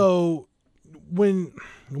babies. Yeah. So when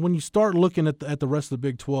you start looking at the rest of the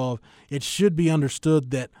Big 12, it should be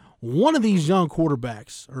understood that one of these young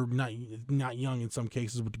quarterbacks, or not young in some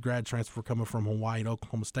cases with the grad transfer coming from Hawaii and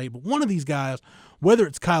Oklahoma State, but one of these guys, whether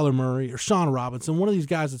it's Kyler Murray or Sean Robinson, one of these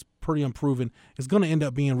guys that's pretty unproven, is going to end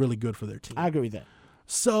up being really good for their team. I agree with that.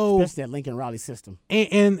 So Especially that Lincoln Riley system.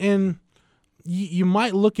 and you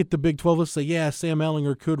might look at the Big 12 and say, yeah, Sam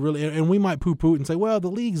Ehlinger could really, and we might poo-poo it and say, well,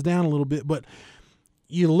 the league's down a little bit, but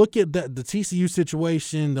you look at the TCU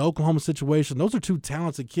situation, the Oklahoma situation, those are two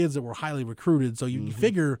talented kids that were highly recruited, so you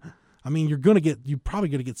figure, I mean, you're probably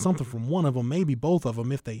going to get something from one of them, maybe both of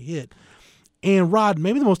them if they hit. And Rod,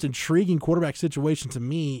 maybe the most intriguing quarterback situation to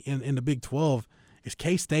me in the Big 12 is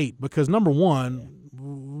K-State because, number one,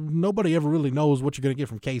 nobody ever really knows what you're going to get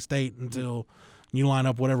from K-State until you line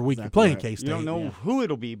up whatever week you're playing right. K-State. You don't know who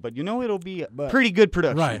it'll be, but you know it'll be a But- pretty good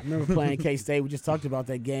production. Right. I remember playing K-State. We just talked about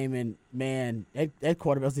that game, and, man, that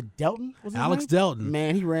quarterback, was it Delton? Was his Alex name? Delton.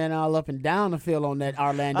 Man, he ran all up and down the field on that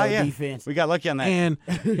Orlando Oh, yeah. defense. We got lucky on that. And,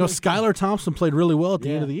 Skylar Thompson played really well at the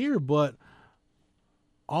Yeah. end of the year, but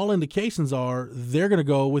all indications are they're going to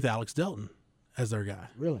go with Alex Delton as their guy.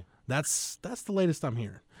 Really? That's the latest I'm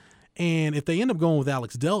hearing. And if they end up going with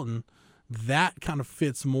Alex Delton, that kind of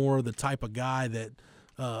fits more the type of guy that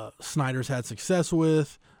Snyder's had success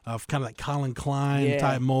with, kind of like Colin Klein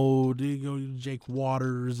type mode, Jake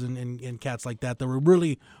Waters and cats like that. That were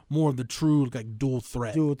really more of the true like dual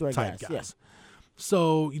threat type guys. guys.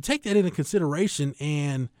 So you take that into consideration,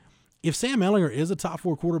 and if Sam Ehlinger is a top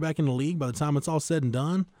 4 quarterback in the league by the time it's all said and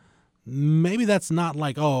done, maybe that's not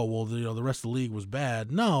like, oh, well, the rest of the league was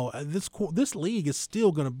bad. No, this league is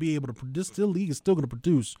still going to be able to. This league is still going to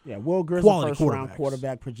produce. Yeah, Will Grizzle, quality first-round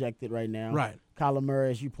quarterback projected right now. Right. Kyler Murray,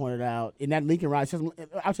 as you pointed out, in that Lincoln Riley system.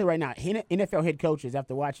 I'll tell you right now, NFL head coaches,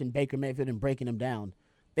 after watching Baker Mayfield and breaking him down,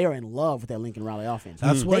 they are in love with that Lincoln Riley offense.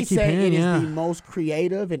 That's what I keep say hearing, it is the most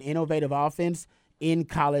creative and innovative offense in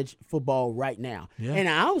college football right now. Yeah. And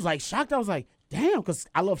I was like shocked. I was like, damn, because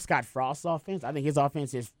I love Scott Frost's offense. I think his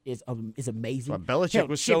offense is amazing. Well, Belichick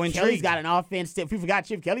was so intrigued. Kelly's got an offense. If you forgot,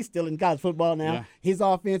 Chip Kelly's still in college football now. Yeah. His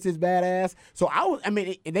offense is badass. So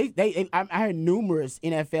I heard numerous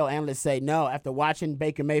NFL analysts say no after watching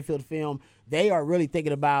Baker Mayfield film. They are really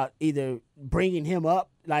thinking about either bringing him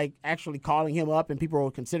up, like actually calling him up, and people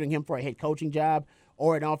are considering him for a head coaching job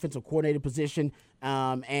or an offensive coordinator position.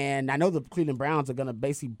 And I know the Cleveland Browns are going to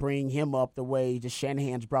basically bring him up the way just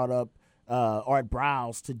Shanahan's brought up Art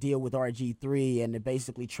Browse to deal with RG3 and to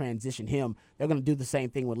basically transition him. They're going to do the same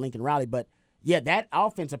thing with Lincoln Riley. But, yeah, that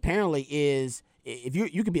offense apparently is – if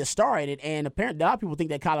you could be a star in it, and apparently a lot of people think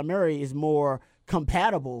that Kyler Murray is more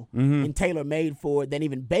compatible and tailor-made for it than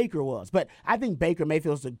even Baker was. But I think Baker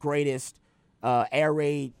Mayfield's the greatest air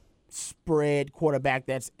raid spread quarterback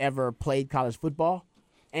that's ever played college football.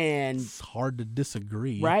 And it's hard to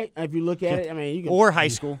disagree, right? If you look at it, I mean, you can, or high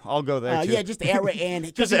school. I'll go there too. Yeah, just the air raid,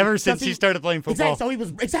 and just ever since he started playing football.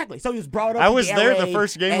 Exactly. So he was brought up. I was there the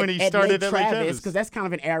first game when he started at Lake Travis, because that's kind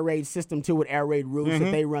of an air raid system too, with air raid rules that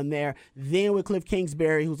they run there. Then with Cliff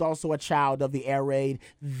Kingsbury, who's also a child of the air raid.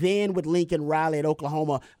 Then with Lincoln Riley at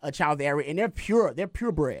Oklahoma, a child of the air raid, and they're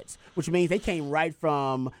purebreds, which means they came right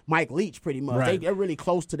from Mike Leach, pretty much. Right. They're really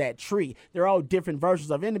close to that tree. They're all different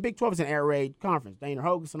versions of it. And the Big 12 is an air raid conference. Dana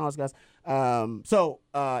Hogan and all those guys.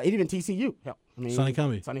 Even TCU. Hell, Sonny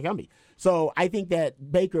Cumbie. So I think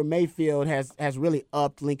that Baker Mayfield has really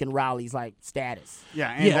upped Lincoln Riley's status.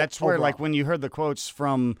 Yeah, and that's where when you heard the quotes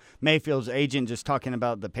from Mayfield's agent just talking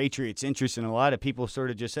about the Patriots' interest, and a lot of people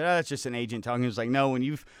sort of just said, "Oh, it's just an agent talking." It was like, no, when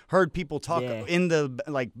you've heard people talk in the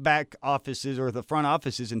back offices or the front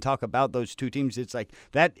offices and talk about those two teams, it's like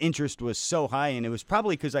that interest was so high, and it was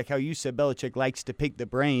probably because how you said, Belichick likes to pick the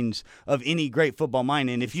brains of any great football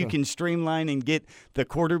mind, and if you can streamline and get the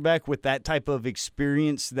quarterback with that type of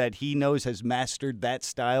experience that he knows has mastered that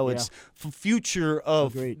style. It's future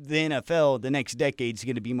of the NFL. The next decade is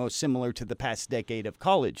going to be most similar to the past decade of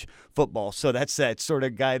college football. So that's that sort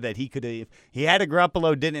of guy that he could have. He had a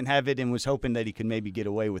Garoppolo, didn't have it, and was hoping that he could maybe get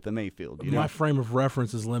away with the Mayfield. My frame of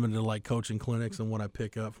reference is limited to coaching clinics and what I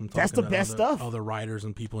pick up from talking to other writers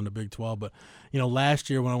and people in the Big 12. But last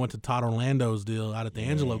year when I went to Todd Orlando's deal out at the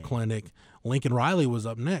Angelo Clinic, Lincoln Riley was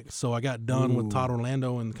up next. So I got done with Todd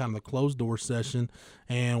Orlando in kind of the closed-door session,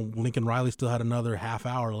 and Lincoln Riley still had another half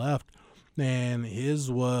hour left. And his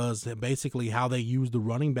was basically how they use the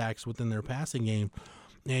running backs within their passing game.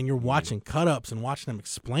 And you're watching cut-ups and watching them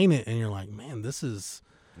explain it, and you're like, man, this is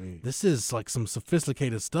some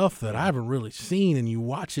sophisticated stuff that I haven't really seen. And you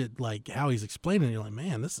watch it how he's explaining it, you're like,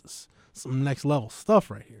 man, this is some next level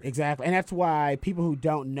stuff right here. Exactly. And that's why people who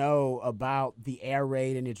don't know about the air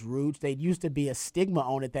raid and its roots, there used to be a stigma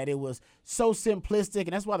on it that it was so simplistic,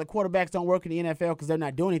 and that's why the quarterbacks don't work in the NFL, because they're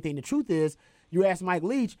not doing anything. The truth is, you ask Mike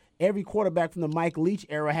Leach, every quarterback from the Mike Leach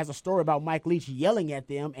era has a story about Mike Leach yelling at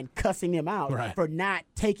them and cussing them out for not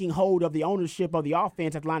taking hold of the ownership of the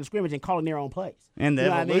offense at the line of scrimmage and calling their own plays. And the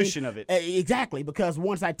evolution of it. Exactly, because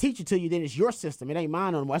once I teach it to you, then it's your system. It ain't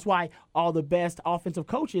mine anymore. That's why all the best offensive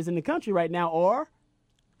coaches in the country right now are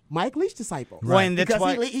Mike Leach disciples. Right.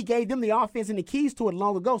 Because he gave them the offense and the keys to it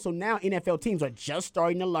long ago. So now NFL teams are just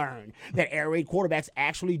starting to learn that air raid quarterbacks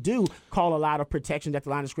actually do call a lot of protections at the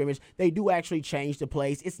line of scrimmage. They do actually change the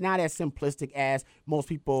plays. It's not as simplistic as most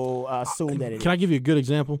people assume that it is. Can I give you a good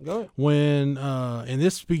example? Go ahead. When and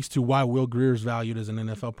this speaks to why Will Greer is valued as an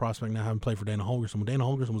NFL prospect now, having played for Dana Holgorsen. When Dana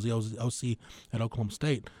Holgorsen was the OC at Oklahoma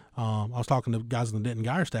State, I was talking to guys in the Denton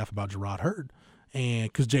Guyer staff about Gerard Hurd.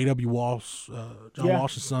 And because J.W. Walsh, John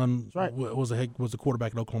Walsh's son, was the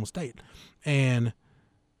quarterback at Oklahoma State. And,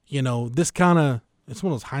 this kind of – it's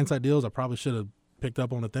one of those hindsight deals I probably should have picked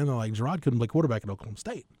up on it then. They're like, Gerard couldn't play quarterback at Oklahoma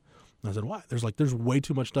State. And I said, why? There's way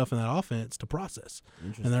too much stuff in that offense to process.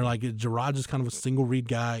 And they're like, Gerard is kind of a single-read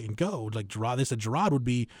guy and go. They said Gerard would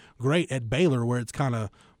be great at Baylor where it's kind of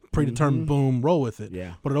predetermined, boom, roll with it.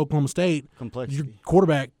 Yeah. But at Oklahoma State, your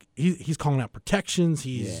quarterback – he's calling out protections.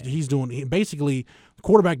 He's doing basically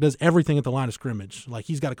quarterback does everything at the line of scrimmage. Like,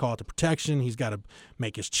 he's got to call out the protection. He's got to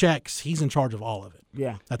make his checks. He's in charge of all of it.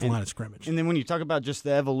 Yeah. At the line of scrimmage. And then when you talk about just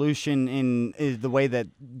the evolution in the way that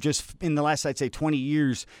just in the last, I'd say, 20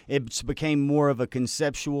 years, it's became more of a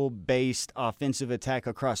conceptual-based offensive attack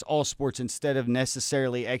across all sports instead of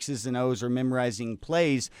necessarily X's and O's or memorizing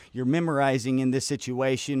plays. You're memorizing in this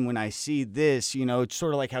situation when I see this, it's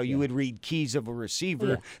sort of like how you would read keys of a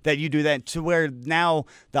receiver, that you do that to where now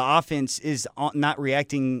the offense is not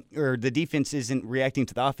reacting, or the defense isn't reacting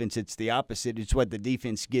to the offense. It's the opposite. It's what the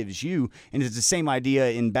defense gives you. And it's the same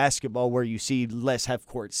idea in basketball where you see less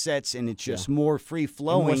half-court sets and it's just more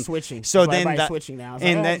free-flowing. More switching. So that's then switching now.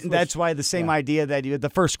 That's why the same idea that the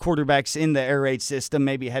first quarterbacks in the air raid system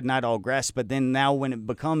maybe had not all grasped, but then now when it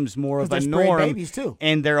becomes more of a norm babies too.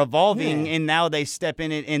 And they're evolving and now they step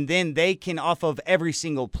in it and then they can, off of every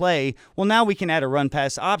single play, well, now we can add a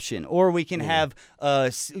run-pass option or we can have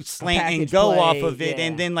a slant and go off of it.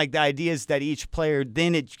 And then like the idea is that each player,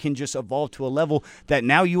 then it can just evolve to a level that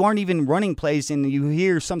now you aren't even running plays. And you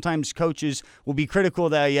hear sometimes coaches will be critical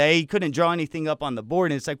that he couldn't draw anything up on the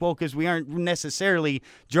board. And it's like, well, because we aren't necessarily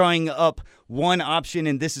drawing up one option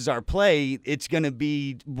and this is our play. It's going to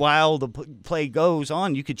be while the play goes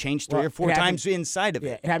on, you could change three or four times inside of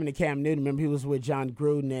it. It happened to Cam Newton. Remember, he was with John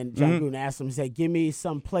Gruden, and John Gruden asked him, he said, give me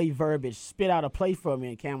some play verbiage, spit out a play for me.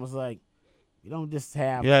 And Cam was like, you don't just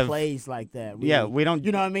have plays like that. We don't.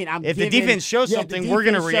 You know what I mean? If the defense shows something, we're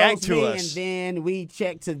going to react to us. And then we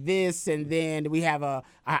check to this, and then we have a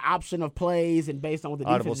option of plays, and based on what the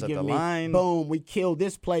defense is giving me, boom, we kill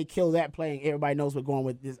this play, kill that play, and everybody knows we're going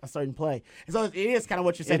with a certain play. And so it is kind of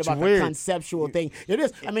what you said about the conceptual thing. It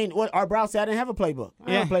is. I mean, what our Brown said, I didn't have a playbook.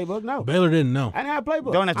 I didn't have a playbook, no. Baylor didn't know. I didn't have a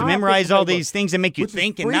playbook. Don't have to memorize all these things and make you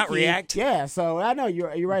think and not react. Yeah, so I know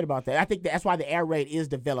you're right about that. I think that's why the air raid is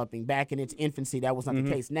developing. Back in its infancy, that was not the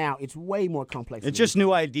case. Now it's way more complex. It's just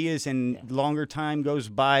new ideas, and longer time goes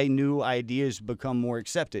by, new ideas become more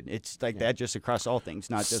accepted. It's like that just across all things,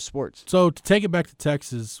 not just sports. So to take it back to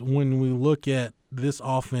Texas, when we look at this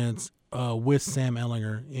offense with Sam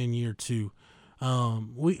Ehlinger in year 2,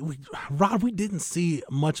 Rod, we didn't see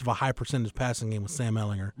much of a high percentage passing game with Sam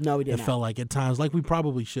Ehlinger. No, we didn't. It felt like at times like we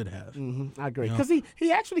probably should have. I agree, because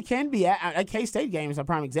he actually can be at K-State game is a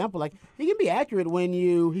prime example. Like he can be accurate when he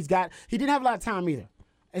didn't have a lot of time either.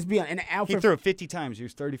 Let's be honest. He threw it 50 times. He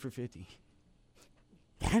was 30 for 50.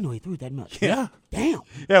 I didn't know he threw it that much. Yeah. Damn.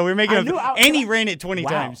 Yeah, we were making and he ran it 20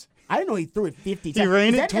 times. I didn't know he threw it 50 times. He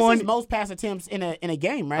ran it 20. That's his most pass attempts in a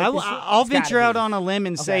game, right? I'll venture out on a limb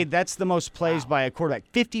and say that's the most plays by a quarterback.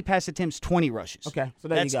 50 pass attempts, 20 rushes. Okay, so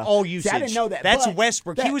there you go. That's all usage. See, I didn't know that. That's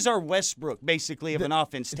Westbrook. He was our Westbrook, basically, of an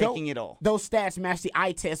offense, taking it all. Those stats match the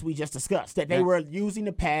eye test we just discussed, that they were using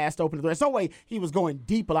the pass to open the door. There's no way he was going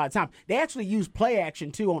deep a lot of times. They actually used play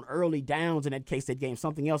action, too, on early downs in that K-State game.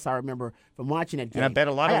 Something else I remember from watching that game. And I bet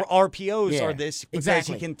a lot of RPOs are this because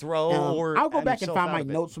he can throw or I'll go back and find my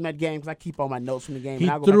notes from that game because I keep all my notes from the game. He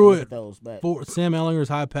and I'll go threw back and look at those. But for Sam Ehlinger's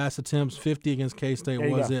high pass attempts, 50 against K-State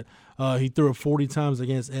he threw it 40 times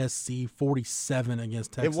against SC, 47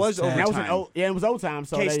 against Texas. It was Tech. overtime. It was overtime.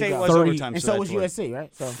 So K-State was overtime. And so was USC,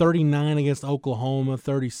 right? So 39 against Oklahoma,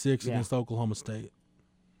 36 against Oklahoma State.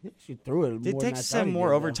 She threw it. Did Texas have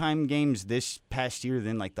more overtime games this past year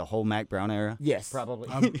than like the whole Mac Brown era? Yes, probably.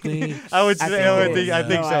 I think I would say. I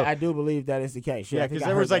think so. I do believe that is the case. Yeah, because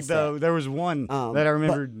there was there was one that I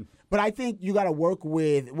remembered. But I think you got to work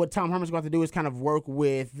with what Tom Herman's going to do is kind of work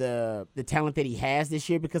with the talent that he has this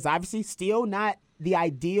year, because obviously still not the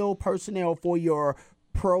ideal personnel for your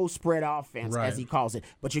pro spread offense, as he calls it.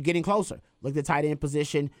 But you're getting closer. Look at the tight end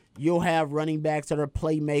position. You'll have running backs that are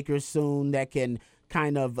playmakers soon that can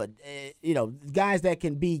kind of, guys that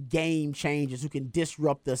can be game changers who can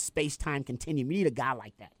disrupt the space-time continuum. You need a guy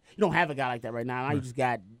like that. You don't have a guy like that right now. Now you just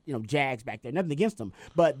got, Jags back there. Nothing against them,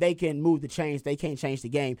 but they can move the chains. They can't change the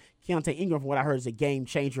game. Keontae Ingram, from what I heard, is a game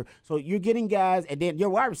changer. So you're getting guys, and then your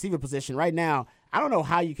wide receiver position right now, I don't know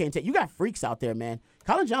how you can't take. You got freaks out there, man.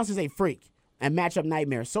 Colin Johnson's a freak and matchup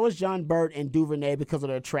nightmare. So is John Burt and Duvernay because of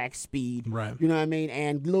their track speed. Right. You know what I mean?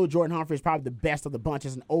 And little Jordan Humphrey is probably the best of the bunch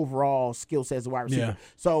as an overall skill set as a wide receiver. Yeah.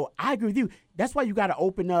 So I agree with you. That's why you got to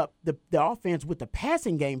open up the offense with the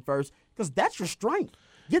passing game first, because that's your strength.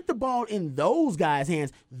 Get the ball in those guys'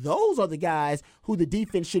 hands. Those are the guys who the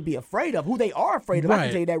defense should be afraid of, who they are afraid of. Right. I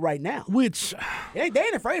can tell you that right now. Which they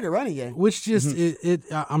ain't afraid of the running game. Which just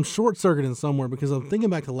I'm short-circuiting somewhere, because I'm thinking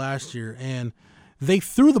back to last year, and they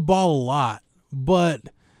threw the ball a lot, but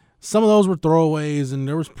some of those were throwaways, and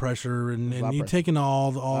there was pressure, and you taking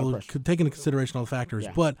taking into consideration all the factors.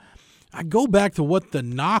 Yeah. But I go back to what the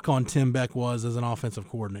knock on Tim Beck was as an offensive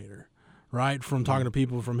coordinator. right, from talking to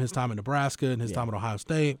people from his time in Nebraska and his time at Ohio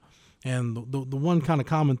State. And the one kind of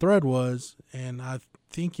common thread was, and I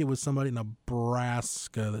think it was somebody in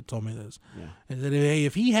Nebraska that told me this, and that hey,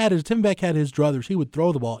 if Tim Beck had his druthers, he would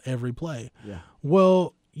throw the ball every play. Yeah.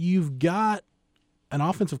 Well, you've got an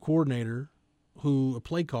offensive coordinator a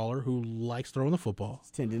play caller who likes throwing the football. It's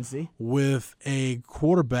tendency. With a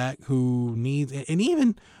quarterback who needs, and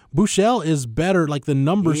even Buechele is better, like the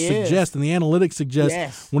numbers suggest and the analytics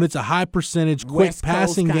suggest when it's a high percentage, quick West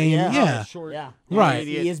passing Coast game. Right.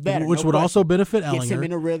 He is better. Which would also benefit Ellinger. Gets him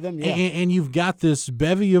in a rhythm. Yeah. And you've got this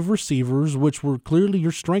bevy of receivers, which were clearly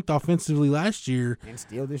your strength offensively last year. And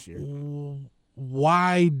still this year.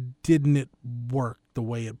 Why didn't it work the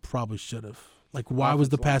way it probably should have? Like, why was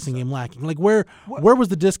the passing game lacking? Like, where was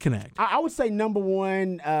the disconnect? I would say number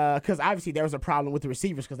one, because obviously there was a problem with the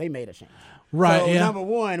receivers because they made a change. Right. So number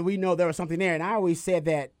one, we know there was something there, and I always said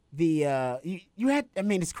that you had. I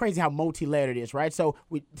mean, it's crazy how multi-layered it is, right? So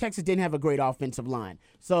Texas didn't have a great offensive line.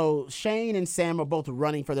 So Shane and Sam are both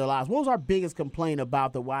running for their lives. What was our biggest complaint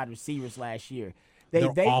about the wide receivers last year? They're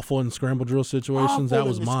awful in scramble drill situations. That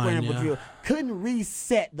was mine. Yeah. Couldn't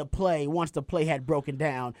reset the play once the play had broken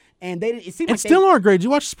down, and they it seemed like still aren't great. Did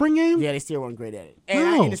you watch the spring game? Yeah, they still weren't great at it.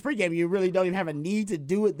 And in the spring game, you really don't even have a need to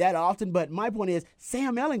do it that often. But my point is,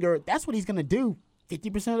 Sam Ehlinger, that's what he's going to do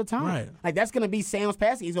 50% of the time. Right. Like that's going to be Sam's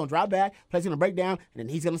passing. He's going to drop back, play's going to break down, and then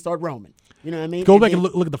he's going to start roaming. You know what I mean? Go back and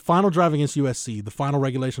look at the final drive against USC, the final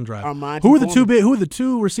regulation drive. Who are the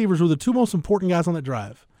two receivers? Who are the two most important guys on that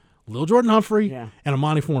drive? Lil Jordan Humphrey and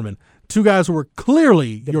Amani Foreman. Two guys who were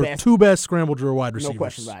clearly your two best scramble drill wide receivers. No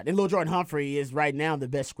question about it. And Lil Jordan Humphrey is right now the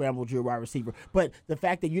best scramble drill wide receiver. But the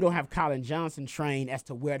fact that you don't have Colin Johnson trained as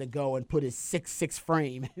to where to go and put his 6'6"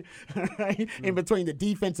 frame right, in between the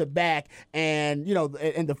defensive back and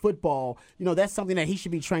and the football, that's something that he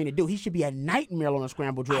should be trained to do. He should be a nightmare on a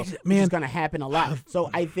scramble drill. Which is going to happen a lot. So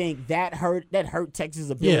I think that hurt Texas'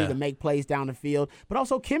 ability to make plays down the field, but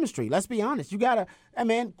also chemistry. Let's be honest. You got to,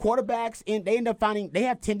 quarterbacks, they end up finding they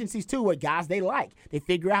have tendencies too with guys they like. They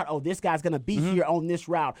figure out, this guy's going to be here on this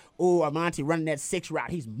route. Oh, Amante running that 6 route.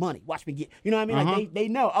 He's money. Watch me get, you know what I mean? Like they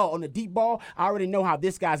know, on the deep ball, I already know how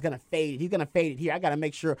this guy's going to fade it. He's going to fade it here. I got to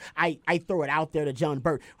make sure I throw it out there to John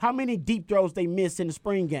Burt. How many deep throws they missed in the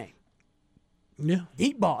spring game? Yeah.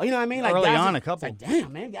 Deep ball. You know what I mean? Like early on, a couple. Like,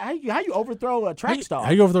 damn, man. How you overthrow a track star? How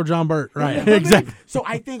you overthrow John Burt? Right. Exactly. So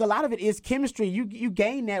I think a lot of it is chemistry. You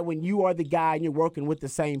gain that when you are the guy and you're working with the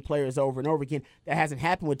same players over and over again. That hasn't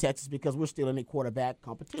happened with Texas because we're still in a quarterback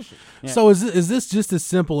competition. Yeah. So is this just as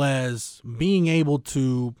simple as being able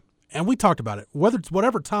to, and we talked about it,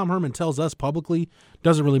 whatever Tom Herman tells us publicly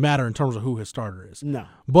doesn't really matter in terms of who his starter is. No.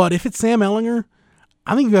 But if it's Sam Ehlinger,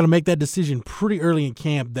 I think you got to make that decision pretty early in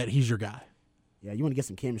camp that he's your guy. Yeah, you want to get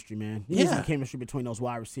some chemistry, man. You need some chemistry between those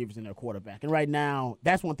wide receivers and their quarterback. And right now,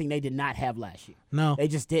 that's one thing they did not have last year. No. They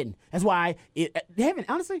just didn't. That's why they haven't,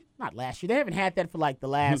 honestly, not last year. They haven't had that for like the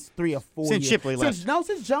last 3 or 4 years. Since Shipley left.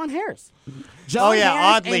 Since John Harris.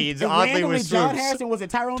 Oddly was John Harris and was it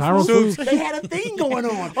Tyrone Fuchs? They had a thing going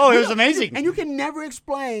on. It was amazing. And you can never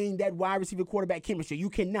explain that wide receiver quarterback chemistry. You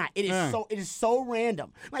cannot. It is so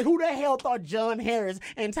random. Like who the hell thought John Harris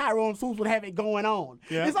and Tyrone Fuchs would have it going on?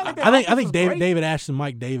 Yeah. It's not like I think David Ashton,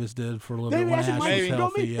 Mike Davis did for a little bit when Ashton was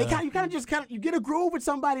healthy. You get a groove with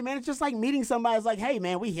somebody, man. It's just like meeting somebody. It's like, hey,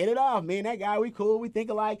 man, we hit it off. Me and that guy, we cool. We think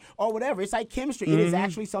alike or whatever. It's like chemistry. It is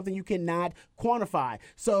actually something you cannot quantify.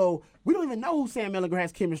 So we don't even know who Sam Ehlinger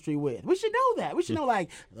has chemistry with. We should know that. We should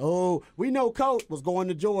know we know Coach was going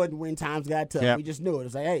to Jordan when times got tough. Yep. We just knew it. It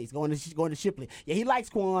was like, hey, he's going to Shipley. Yeah, he likes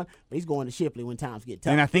Quan, but he's going to Shipley when times get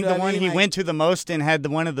tough. And I think the one he went to the most and had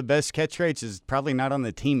one of the best catch rates is probably not on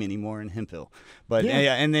the team anymore in Hemphill. But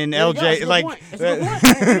and then LJ That's a good point. I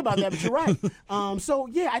didn't think about that, but you're right. So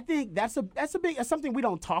I think that's something we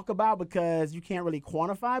don't talk about because you can't really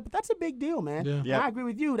quantify, but that's a big deal, man. Yeah. Yep. I agree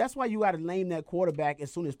with you. That's why you got to name that quarterback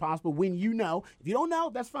as soon as possible when you know. If you don't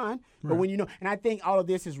know, that's fine. But when you know, and I think all of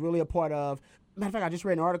this is really a part of. Matter of fact, I just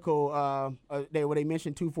read an article where they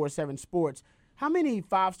mentioned 247 Sports. How many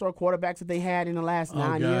 5-star quarterbacks have they had in the last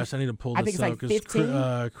 9 years? Oh, gosh, I need to pull this up. I think it's like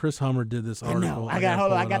 15. Chris Hummer did this article. I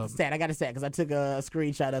got the stat because I took a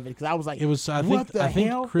screenshot of it because I was like, I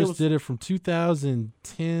think Chris did it from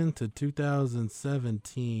 2010 to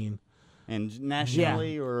 2017. And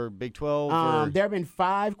nationally or Big 12? There have been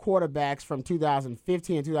 5 quarterbacks from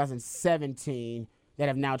 2015 and 2017 that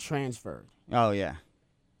have now transferred. Oh, yeah.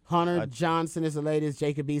 Hunter Johnson is the latest.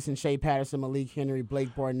 Jacob Eason, Shea Patterson, Malik Henry,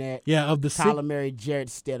 Blake Barnett. Yeah, of the Kyler Murray, Jarrett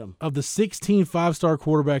Stidham. Of the 16 5-star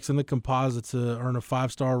quarterbacks in the composite to earn a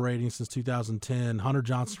 5-star rating since 2010, Hunter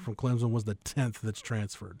Johnson from Clemson was the 10th that's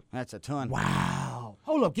transferred. That's a ton. Wow.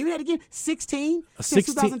 Hold Hold up. Give me that again. 16 since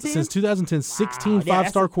 2010? Since 2010, 16 Wow, yeah,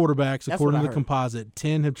 five-star quarterbacks, that's according what to I the heard. composite.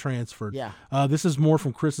 10 have transferred. Yeah. This is more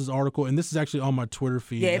from Chris's article, and this is actually on my Twitter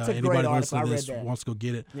feed. Yeah, it's a anybody great article. listening I to read this that. wants to go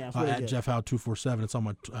get it Yeah, it's really at good. Jeff Howe 247. It's on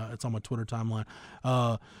my Twitter timeline.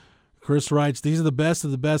 Chris writes, these are the best of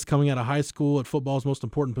the best coming out of high school at football's most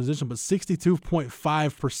important position, but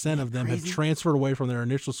 62.5% of them have transferred away from their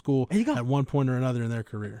initial school at one point or another in their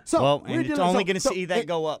career. So and it's only going to see that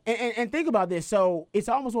go up. And think about this. So it's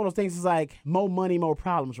almost one of those things. It's like more money, more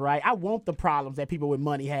problems, right? I want the problems that people with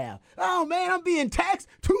money have. Oh man, I'm being taxed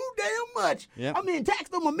too damn much. Yep. I'm being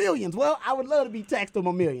taxed on my millions. Well, I would love to be taxed on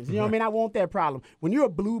my millions. You know what I mean? I want that problem. When you're a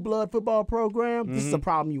blue blood football program, this is a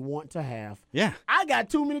problem you want to have. Yeah. I got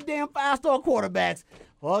too many damn 5-star quarterbacks.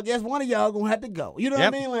 Well, I guess one of y'all gonna have to go. You know what I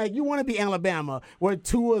mean? Like you want to be Alabama, where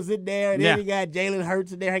Tua's in there, and then you got Jalen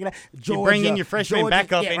Hurts in there. Georgia, You bring in your freshman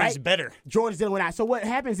backup, and right? he's better. Georgia's dealing with that. So what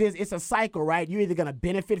happens is it's a cycle, right? You're either gonna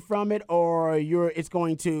benefit from it, or it's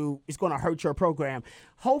going to hurt your program.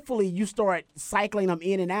 Hopefully, you start cycling them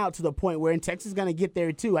in and out to the point where, and Texas is going to get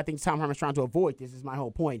there too. I think Tom Herman's trying to avoid this. Is my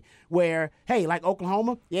whole point. Where, hey, like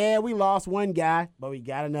Oklahoma, yeah, we lost one guy, but we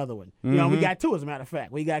got another one. You know, we got two, as a matter of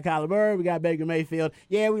fact. We got Kyler Murray, we got Baker Mayfield.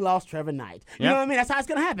 Yeah, we lost Trevor Knight. You know what I mean? That's how it's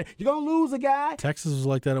going to happen. You're going to lose a guy. Texas was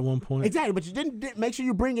like that at one point. Exactly, but you didn't make sure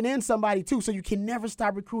you're bringing in somebody too, so you can never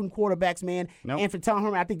stop recruiting quarterbacks, man. Nope. And for Tom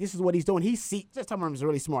Herman, I think this is what he's doing. Tom Herman's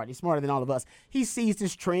really smart. He's smarter than all of us. He sees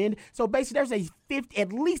this trend. So basically, there's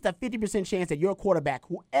at least a 50% chance that your quarterback,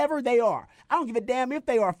 whoever they are, I don't give a damn if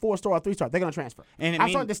they are a 4-star or 3-star, they're going to transfer. And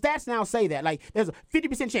the stats now say that. Like, there's a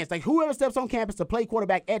 50% chance. Like, whoever steps on campus to play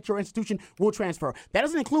quarterback at your institution will transfer. That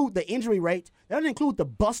doesn't include the injury rate. That doesn't include the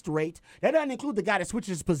bust rate. That doesn't include the guy that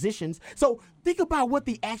switches positions. So think about what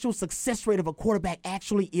the actual success rate of a quarterback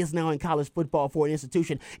actually is now in college football for an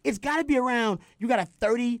institution. It's got to be around, you got a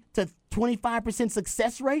 30 to 25%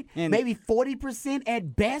 success rate, And maybe 40%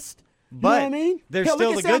 at best. You know But what I mean? there's Hell, still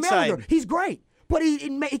look at the good Sam Ehlinger. side. He's great. But he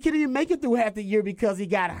couldn't even make it through half the year because he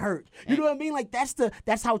got hurt. You know what I mean? Like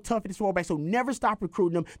that's how tough it is for quarterbacks. So never stop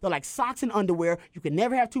recruiting them. They're like socks and underwear. You can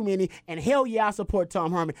never have too many. And hell yeah, I support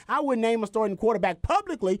Tom Herman. I wouldn't name a starting quarterback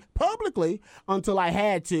publicly until I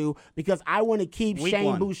had to, because I want to keep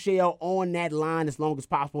Shane Buechele on that line as long as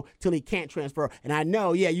possible till he can't transfer. And I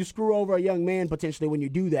know, yeah, you screw over a young man potentially when you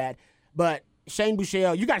do that, but Shane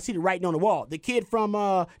Buechele, you got to see the writing on the wall. The kid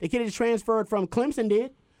that transferred from Clemson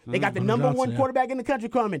did. They got the number one quarterback in the country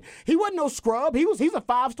coming. He wasn't no scrub. He's a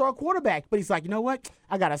 5-star quarterback. But he's like, you know what?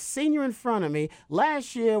 I got a senior in front of me.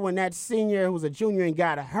 Last year, when that senior who was a junior and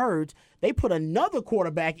got hurt, they put another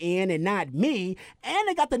quarterback in and not me. And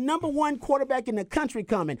they got the number one quarterback in the country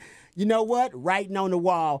coming. You know what? Writing on the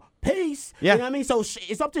wall. Peace. Yeah. You know what I mean? So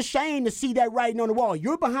it's up to Shane to see that writing on the wall.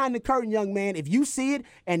 You're behind the curtain, young man. If you see it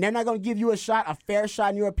and they're not going to give you a fair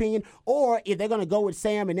shot in your opinion, or if they're going to go with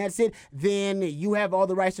Sam and that's it, then you have all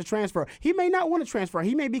the rights to transfer. He may not want to transfer.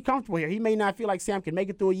 He may be comfortable here. He may not feel like Sam can make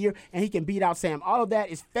it through a year and he can beat out Sam. All of that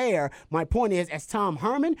is fair. My point is, as Tom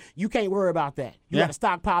Herman, you can't worry about that. You got to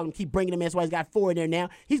stockpile him, keep bringing him in. That's why he's got 4 in there now.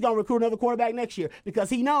 He's going to recruit another quarterback next year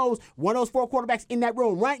because he knows one of those 4 quarterbacks in that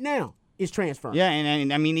room right now is transferring. Yeah,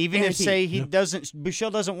 and I mean, even if, Guaranteed. say,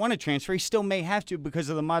 Buechele doesn't want to transfer, he still may have to because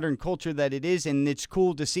of the modern culture that it is, and it's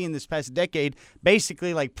cool to see in this past decade,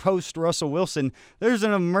 basically like post-Russell Wilson, there's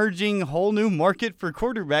an emerging whole new market for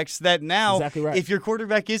quarterbacks that now, Exactly right. if your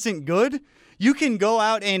quarterback isn't good, you can go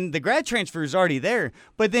out, and the grad transfer is already there,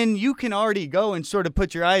 but then you can already go and sort of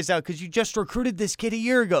put your eyes out because you just recruited this kid a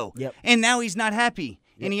year ago, and now he's not happy,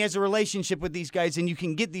 and he has a relationship with these guys, and you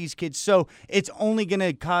can get these kids, so it's only going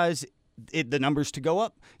to cause the numbers to go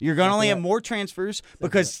up. You're going to only have more transfers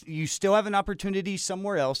because you still have an opportunity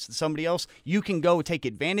somewhere else, somebody else. You can go take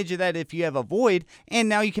advantage of that if you have a void, and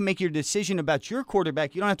now you can make your decision about your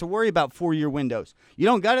quarterback. You don't have to worry about 4-year windows. You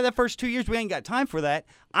don't got it that first 2 years. We ain't got time for that.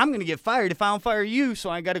 I'm going to get fired if I don't fire you, so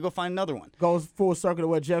I got to go find another one. Goes full circle to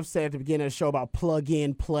what Jeff said at the beginning of the show about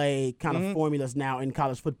plug-in play kind of formulas now in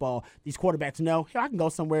college football. These quarterbacks know, I can go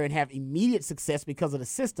somewhere and have immediate success because of the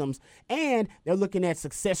systems, and they're looking at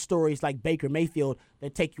success stories like Baker Mayfield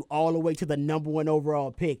that take you all the way to the number 1 overall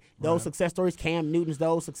pick. Those success stories, Cam Newton's,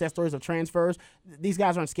 those success stories of transfers, these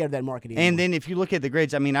guys aren't scared of that market anymore. And then if you look at the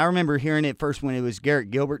grades, I mean, I remember hearing it first when it was Garrett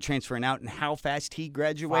Gilbert transferring out and how fast he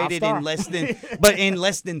graduated in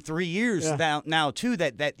less less than 3 years now too,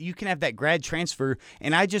 that you can have that grad transfer.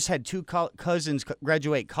 And I just had two cousins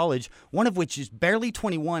graduate college, one of which is barely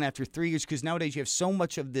 21 after 3 years, because nowadays you have so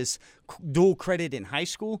much of this dual credit in high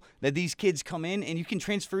school that these kids come in and you can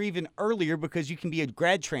transfer even earlier because you can be a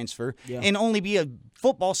grad transfer and only be a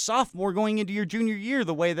football sophomore going into your junior year.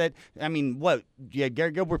 The way that,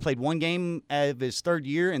 Garrett Gilbert played one game of his third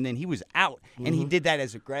year and then he was out, and he did that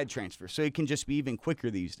as a grad transfer. So it can just be even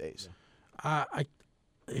quicker these days.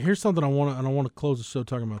 Here's something I want to close the show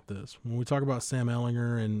talking about this. When we talk about Sam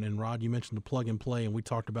Ehlinger and Rod, you mentioned the plug and play, and we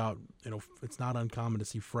talked about, it's not uncommon to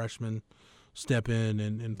see freshmen step in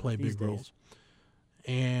and play big roles.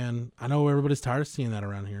 And I know everybody's tired of seeing that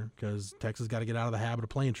around here because Texas got to get out of the habit of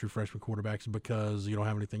playing true freshman quarterbacks because you don't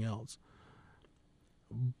have anything else.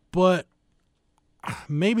 But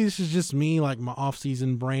maybe this is just me, like my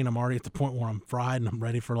off-season brain. I'm already at the point where I'm fried and I'm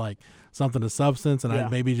ready for like something of substance, and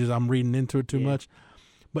I'm reading into it too much.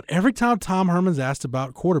 But every time Tom Herman's asked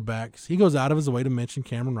about quarterbacks, he goes out of his way to mention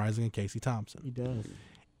Cameron Rising and Casey Thompson. He does.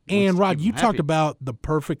 And Rod, you talked about the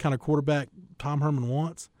perfect kind of quarterback Tom Herman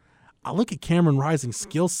wants. I look at Cameron Rising's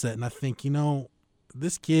skill set and I think,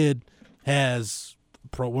 this kid has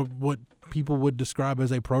what people would describe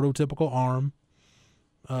as a prototypical arm.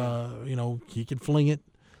 He can fling it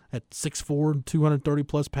at 6'4",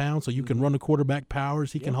 230-plus pounds, so you can run the quarterback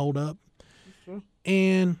powers. He can hold up. Sure.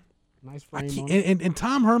 And nice frame and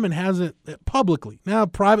Tom Herman hasn't publicly. Now,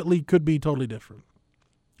 privately could be totally different.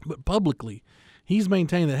 But publicly, he's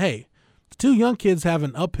maintained that, hey, the two young kids have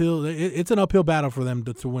an uphill – it's an uphill battle for them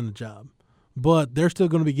to win the job. But they're still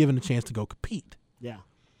going to be given a chance to go compete. Yeah.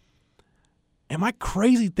 Am I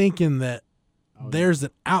crazy thinking that there's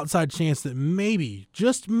an outside chance that maybe,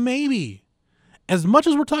 just maybe, as much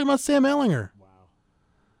as we're talking about Sam Ehlinger,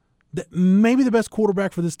 that maybe the best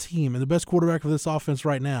quarterback for this team and the best quarterback for this offense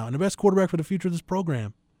right now and the best quarterback for the future of this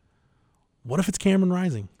program, what if it's Cameron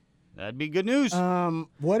Rising? That'd be good news.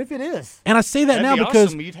 What if it is? And I say that now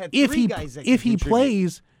because awesome. if he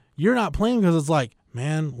plays, you're not playing because it's like,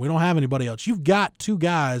 man, we don't have anybody else. You've got two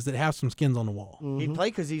guys that have some skins on the wall. He'd play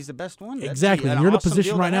because he's the best one. Exactly. And you're in a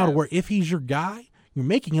position right now to where if he's your guy, you're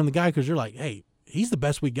making him the guy because you're like, hey, he's the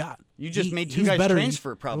best we got. You just made two guys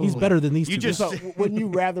transfer, probably. He's better than these two. So wouldn't you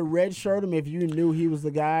rather redshirt him if you knew he was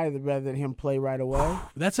the guy rather than him play right away?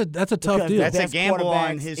 That's a tough deal. That's a gamble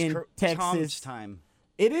on his Texas Tom's time.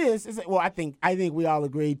 It is. Well, I think we all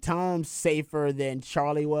agree Tom's safer than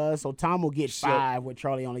Charlie was, so Tom will get 5 where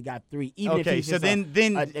Charlie only got 3. Even if he's just in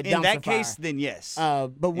that case, then yes.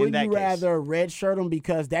 But would you rather redshirt him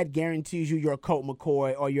because that guarantees you your Colt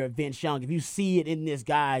McCoy or your Vince Young if you see it in this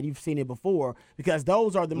guy and you've seen it before, because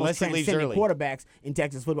those are the most transcendent quarterbacks in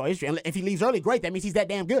Texas football history. And if he leaves early, great. That means he's that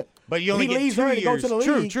damn good. But you only get 2 years. If he leaves early to go to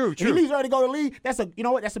the league, True. If he leaves early to go to the league, that's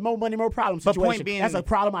a more money, more problem situation. Point being, that's a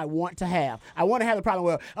problem I want to have. I want to have the problem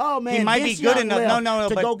where, oh man, he might be good enough.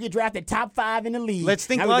 To go get drafted top 5 in the league. Let's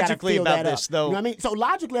think logically about this, though. You know what I mean? So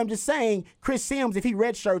logically, I'm just saying, Chris Sims, if he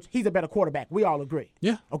redshirts, he's a better quarterback. We all agree.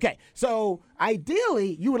 Yeah. Okay. So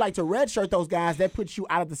ideally, you would like to redshirt those guys. That puts you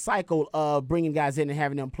out of the cycle of bringing guys in and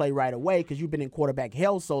having them play right away because you've been in quarterback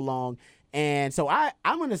hell so long. And so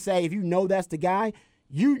I'm going to say, if you know that's the guy,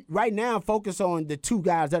 you right now focus on the 2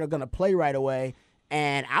 guys that are going to play right away.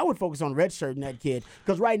 And I would focus on redshirting that kid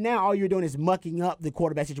because right now all you're doing is mucking up the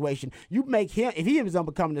quarterback situation. You make him, if he ends up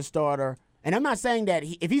becoming the starter, and I'm not saying that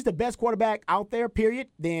if he's the best quarterback out there, period,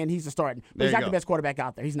 then he's the starting. But he's not the best quarterback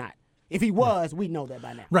out there. He's not. If he was, we'd know that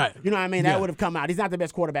by now. Right. You know what I mean? That would have come out. He's not the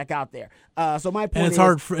best quarterback out there. So my point is,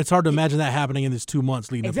 it's hard to imagine that happening in these 2 months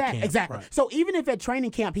leading up to camp. Exactly. Right. So even if at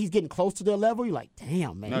training camp he's getting close to their level, you're like,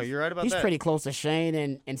 damn, man. No, you're right about that. He's pretty close to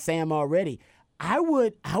Shane and Sam already. I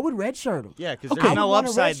would redshirt him. Yeah, because there's no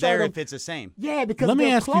upside there if it's the same. Yeah, because let me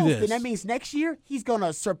they're ask close, you this. and that means next year he's going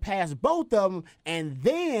to surpass both of them, and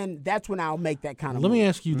then that's when I'll make that kind of move. Let me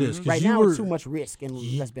ask you this. Right now it's too much risk and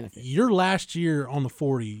less benefit. Your last year on the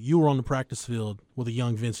 40, you were on the practice field with a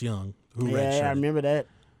young Vince Young who redshirted. Yeah, I remember that.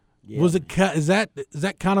 Yeah. Was it? Is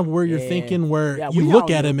that kind of where you're thinking, where you look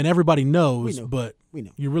at him and everybody knows, but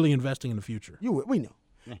you're really investing in the future? We know.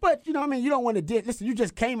 But, you know what I mean, you don't want to listen, you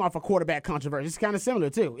just came off a quarterback controversy. It's kind of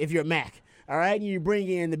similar, too, if you're Mac. All right, and you bring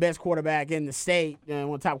in the best quarterback in the state, one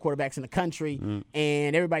of the top quarterbacks in the country,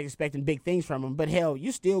 and everybody's expecting big things from him. But, hell,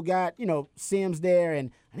 you still got, Sims there,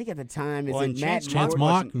 and I think at the time Chance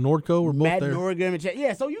Mock, Nordco were both Matt there. Norgum,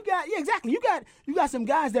 yeah, so you got, exactly. You got some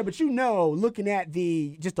guys there, but looking at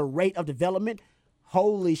the rate of development,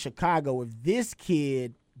 holy Chicago, if this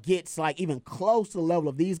kid gets, even close to the level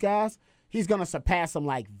of these guys, he's going to surpass him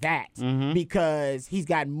like that because he's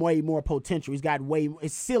got way more potential.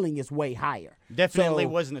 His ceiling is way higher. Definitely So,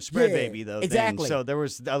 wasn't a spread yeah, baby though. exactly. Then. So there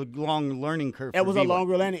was a long learning curve. It was a V-Way.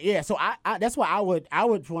 longer landing. Yeah, so I that's why I would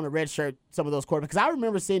want to redshirt some of those quarterbacks because I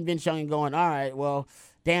remember seeing Vince Young and going, all right, well,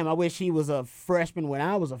 damn, I wish he was a freshman when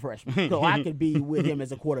I was a freshman so I could be with him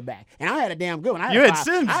as a quarterback. And I had a damn good one. I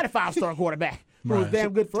had a 5-star quarterback. Who was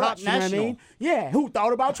damn good for Top us, you know what I national. mean? Yeah, who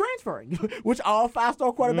thought about transferring, which all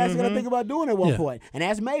 5-star quarterbacks are going to think about doing at one point. And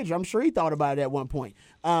that's major. I'm sure he thought about it at one point.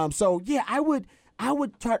 So, yeah, I would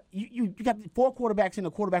try. You got 4 quarterbacks in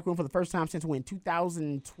the quarterback room for the first time since when?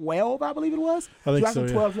 2012, I believe it was? I think so,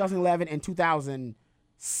 2012, 2011, and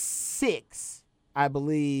 2006. I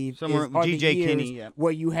believe Somewhere- are the G.J. years Kinney, yeah.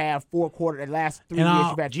 where you have the last 3 And years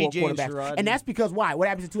you've had 4 G.J. and quarterbacks. Sherrod. And that's because why? What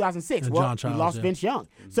happens in 2006? And Well, John we Childs, lost yeah. Vince Young.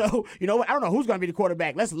 So, you know what? I don't know who's going to be the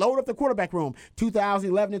quarterback. Let's load up the quarterback room.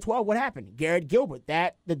 2011 and 12, what happened? Garrett Gilbert.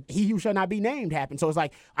 He who shall not be named happened. So it's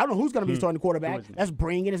like, I don't know who's going to be starting the quarterback. Let's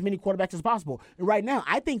bring in as many quarterbacks as possible. And right now,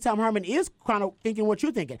 I think Tom Herman is kind of thinking what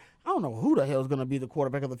you're thinking. I don't know who the hell is going to be the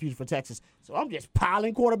quarterback of the future for Texas. So I'm just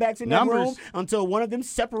piling quarterbacks in that Numbers. room until one of them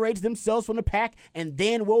separates themselves from the pack, and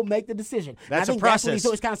then we'll make the decision. And That's I a think that's what process.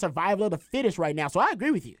 so it's kind of survival of the fittest right now. So I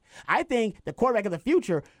agree with you. I think the quarterback of the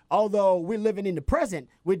future, although we're living in the present,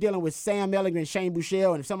 we're dealing with Sam Ehlinger and Shane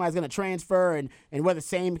Buechele, and if somebody's going to transfer and whether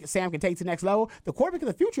Sam can take to the next level, the quarterback of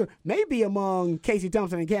the future may be among Casey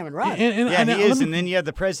Thompson and Cameron Wright. Yeah, he let is. me- And then you have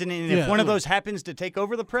the president. And if Yeah. one of those happens to take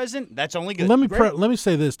over the president, that's only good. Let me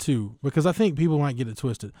say this too, because I think people might get it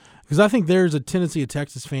twisted. Because I think there's a tendency of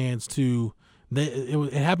Texas fans to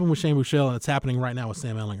it happened with Shane Buechele, and it's happening right now with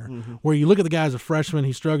Sam Ehlinger, where you look at the guy as a freshman,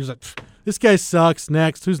 he struggles like, this guy sucks.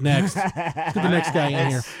 Next, who's next? Get the next guy in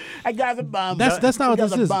here. That guy's a bum. That's not what That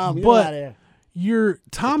this guy's a is. bum. Get him outta But there. you're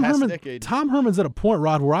Tom past Herman. decade. Tom Herman's at a point,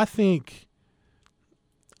 Rod, where I think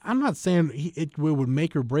I'm not saying it would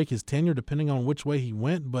make or break his tenure depending on which way he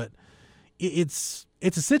went, but it's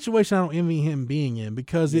a situation I don't envy him being in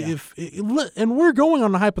because and we're going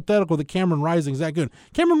on the hypothetical that Cameron Rising's that good.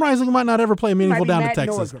 Cameron Rising might not ever play a meaningful down to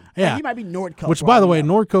Texas. Yeah, he might be Nordco. Which, by the way,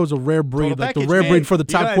 Nordco's a rare breed, Total like the package, rare man. breed for the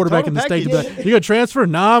You got top a quarterback in total the state. package. You got to transfer?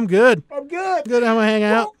 Nah, I'm good. I'm good. Good, I'm gonna hang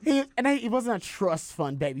out. Well, he wasn't a trust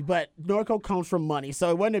fund baby, but Norco comes from money, so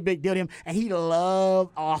it wasn't a big deal to him. And he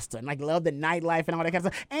loved Austin, loved the nightlife and all that kind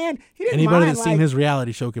of stuff. And he didn't Anybody mind, that's seen his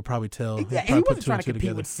reality show could probably tell. He'd Yeah, probably he put wasn't two trying and to two compete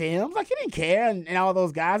together. with Sims. He didn't care, and all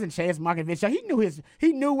those guys and Chance Mark and Vince Young.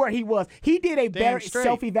 He knew where he was. He did a better straight.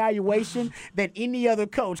 self-evaluation than any other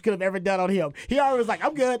coach could have ever done on him. He always was like,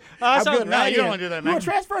 "I'm good. that's I'm not- good no, right you don't here. wanna do that, You man. want to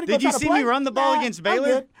transfer to go Did you try to see play? me run the ball Nah, against I'm Baylor?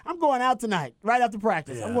 good. I'm going out tonight, right after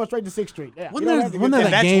practice. I'm going straight to 6th Street. Yeah, Wasn't you know, there- that's a wasn't good there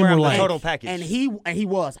thing. that That's game where I'm where, the like- total package. And he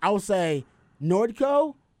was. I would say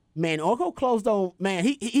Nordco, man, Nordco closed on, man,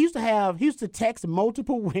 he used to text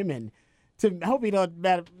multiple women. I hope he don't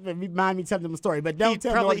mind me telling them a story, but don't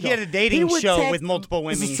tell He Nordco. had a dating would show text- with multiple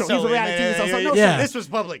women. This is true. So, He's a reality TV show, so no Yeah. shit. This was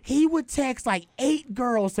public. He would text like 8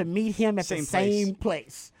 girls to meet him at the Same same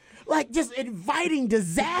place. Like just inviting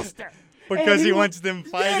disaster. Because And he would- wants them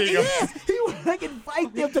fighting Yeah, him. he would like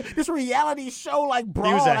invite them to this reality show like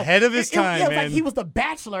Brawl. was ahead of his time, it was man. like he was the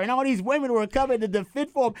Bachelor, and all these women were coming to defend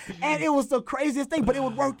for him, and it was the craziest thing. But it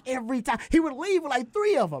would work every time. He would leave with like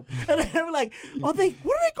 3 of them, and they were like, "Oh, what are they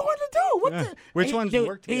going to do? What the?" Which And ones dude,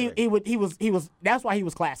 worked together? He was. That's why he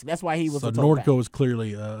was classic. That's why he was. So a total Nordco was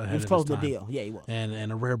clearly ahead He was of close his to the time. deal. Yeah, he was.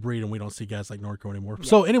 And a rare breed, and we don't see guys like Nordco anymore.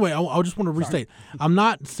 So anyway, I just want to restate. I'm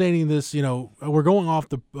not stating this. We're going off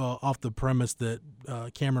the premise that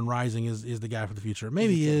Cameron Rising is the guy for the future.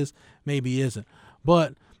 Maybe he is, maybe he isn't.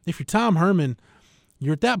 But if you're Tom Herman,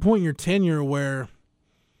 you're at that point in your tenure where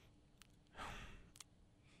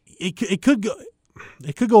it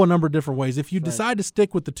could go a number of different ways. If you decide to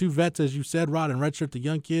stick with the 2 vets, as you said, Rod, and redshirt the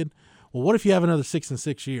young kid, well, what if you have another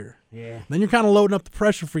 6-6 year? Yeah. Then you're kind of loading up the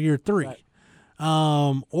pressure for year 3. Right.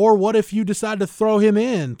 Or what if you decide to throw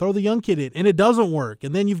the young kid in, and it doesn't work,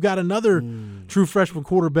 and then you've got another true freshman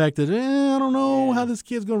quarterback that I don't know how this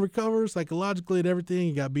kid's going to recover psychologically and everything.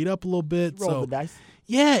 He got beat up a little bit. Roll so the dice.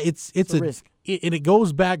 yeah, it's a risk. And it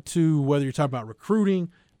goes back to whether you're talking about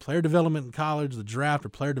recruiting, player development in college, the draft, or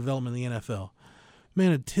player development in the NFL.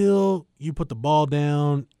 Man, until you put the ball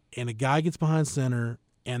down and a guy gets behind center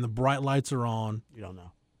and the bright lights are on, You don't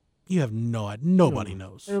know. You have nobody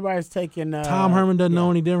knows. Everybody's taking. Tom Herman doesn't know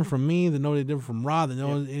any different from me. They know any different from Rod. They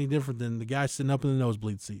know any different than the guy sitting up in the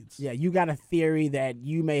nosebleed seats. Yeah, you got a theory that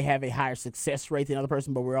you may have a higher success rate than another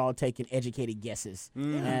person, but we're all taking educated guesses.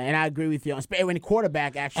 And I agree with you. When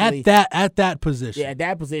quarterback actually at that position. Yeah, at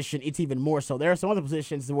that position, it's even more so. There are some other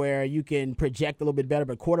positions where you can project a little bit better,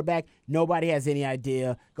 but quarterback, nobody has any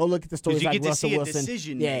idea. Go look at the stories like Russell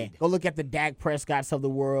Wilson. Go look at the Dak Prescotts of the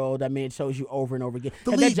world. I mean, it shows you over and over again.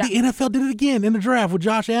 The NFL did it again in the draft with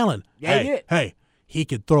Josh Allen. Yeah, he did. Hey, he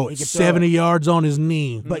could throw it 70 yards on his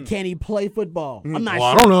knee. But can he play football? I'm not sure.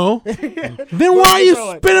 I don't know. Then why are you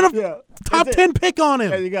spending a top 10 pick on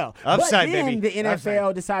him? There you go. Upside, but then baby. the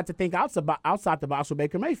NFL decided to think outside the box with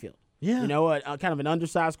Baker Mayfield. Yeah. You know, a kind of an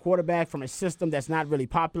undersized quarterback from a system that's not really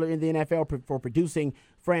popular in the NFL for producing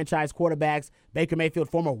franchise quarterbacks. Baker Mayfield,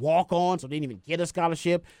 former walk-on, so didn't even get a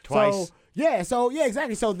scholarship. Twice. So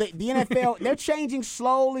exactly. So the NFL, they're changing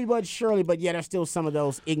slowly but surely, but there's still some of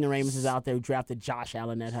those ignoramuses out there who drafted Josh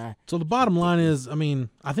Allen that high. So the bottom line is, I mean,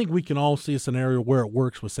 I think we can all see a scenario where it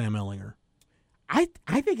works with Sam Ehlinger. I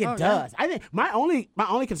think it does. I think my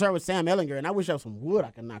only concern with Sam Ehlinger, and I wish there was some wood I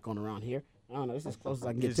could knock on around here. I don't know. This is as close as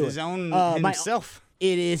I can get to his it. own himself.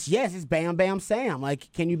 It is, yes, it's Bam Bam Sam.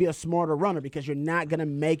 Like, can you be a smarter runner? Because you're not going to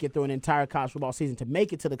make it through an entire college football season to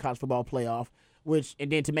make it to the college football playoff,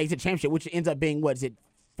 and then to make it to the championship, which ends up being,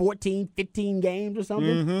 14, 15 games or something?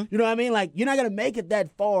 Mm-hmm. You know what I mean? Like, you're not going to make it that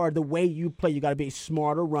far the way you play. You got to be a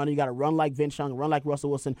smarter runner. You got to run like Vince Young, run like Russell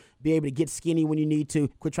Wilson, be able to get skinny when you need to.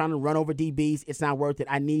 Quit trying to run over DBs. It's not worth it.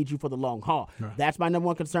 I need you for the long haul. Right. That's my number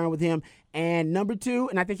one concern with him. And number two,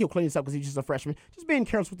 and I think he'll clean this up because he's just a freshman, just being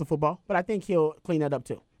careless with the football. But I think he'll clean that up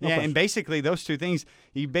too. And basically those two things,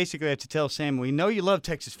 you basically have to tell Sam, we know you love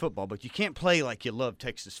Texas football, but you can't play like you love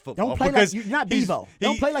Texas football. Don't play like you're not Bevo.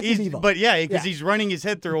 Don't play like you're Bevo. But because he's running his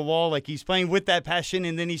head through a wall, like he's playing with that passion,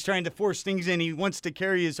 and then he's trying to force things in. He wants to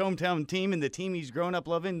carry his hometown team and the team he's grown up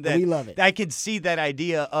loving. We love it. I could see that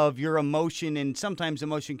idea of your emotion, and sometimes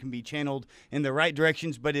emotion can be channeled in the right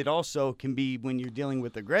directions, but it also can be when you're dealing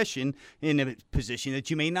with aggression in a position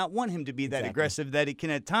that you may not want him to be that aggressive, that it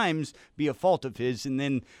can at times be a fault of his. And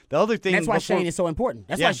then the other thing... That's why Shane is so important.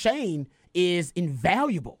 That's why Shane is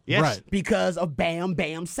invaluable. Yes. Right. Because of Bam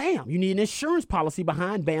Bam Sam. You need an insurance policy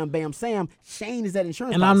behind Bam Bam Sam. Shane is that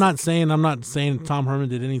insurance policy. And I'm not saying Tom Herman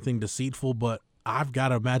did anything deceitful, but I've got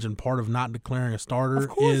to imagine part of not declaring a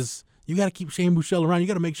starter is you got to keep Shane Buechele around. You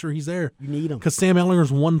got to make sure he's there. You need him. Because Sam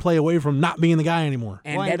Ehlinger's one play away from not being the guy anymore.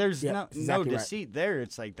 And there's no deceit there.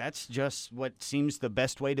 It's like that's just what seems the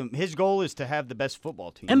best way to. His goal is to have the best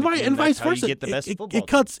football team, and vice versa. Get the best football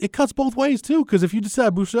it cuts both ways too. Because if you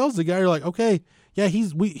decide Buechele's the guy, you're like, okay, yeah,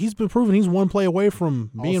 he's been proven he's one play away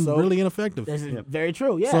from being really ineffective. This is very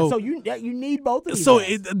true. Yeah, so you need both of these. So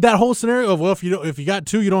that whole scenario of if you got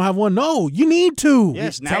two, you don't have one. No, you need two.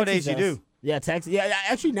 Yes, nowadays you do. Yeah, Texas. Yeah,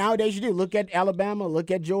 actually, nowadays you do. Look at Alabama. Look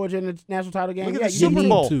at Georgia in the national title game. Look at the Super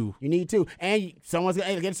Bowl. You need two, and someone's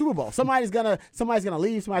gonna get a Super Bowl. Somebody's gonna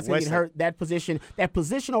leave. Somebody's gonna get hurt. That position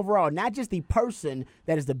overall, not just the person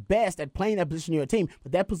that is the best at playing that position in your team,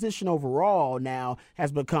 but that position overall now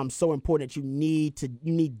has become so important that you need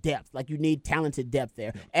depth. Like you need talented depth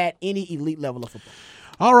there at any elite level of football.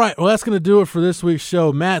 All right, well, that's going to do it for this week's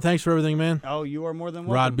show. Matt, thanks for everything, man. Oh, you are more than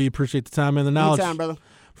welcome. Rod B, appreciate the time and the knowledge. Anytime, brother.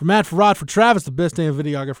 For Matt, for Rod, for Travis, the best damn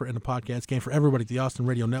videographer in the podcast game, for everybody at the Austin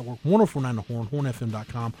Radio Network, 104.9 The Horn,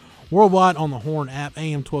 hornfm.com, worldwide on the Horn app,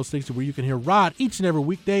 AM 1260, where you can hear Rod each and every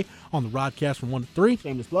weekday on the Rodcast from 1 to 3.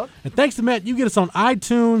 Shameless plug. And thanks to Matt, you get us on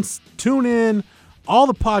iTunes, TuneIn, all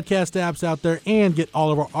the podcast apps out there, and get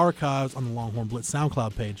all of our archives on the Longhorn Blitz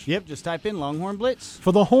SoundCloud page. Yep, just type in Longhorn Blitz.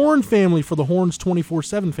 For the Horn family, for the Horns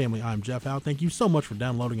 24/7 family, I'm Jeff Howe. Thank you so much for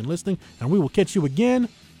downloading and listening, and we will catch you again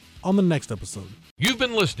on the next episode. You've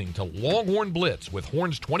been listening to Longhorn Blitz with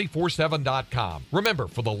horns247.com. Remember,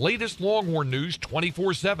 for the latest Longhorn news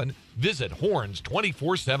 24/7, visit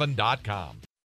horns247.com.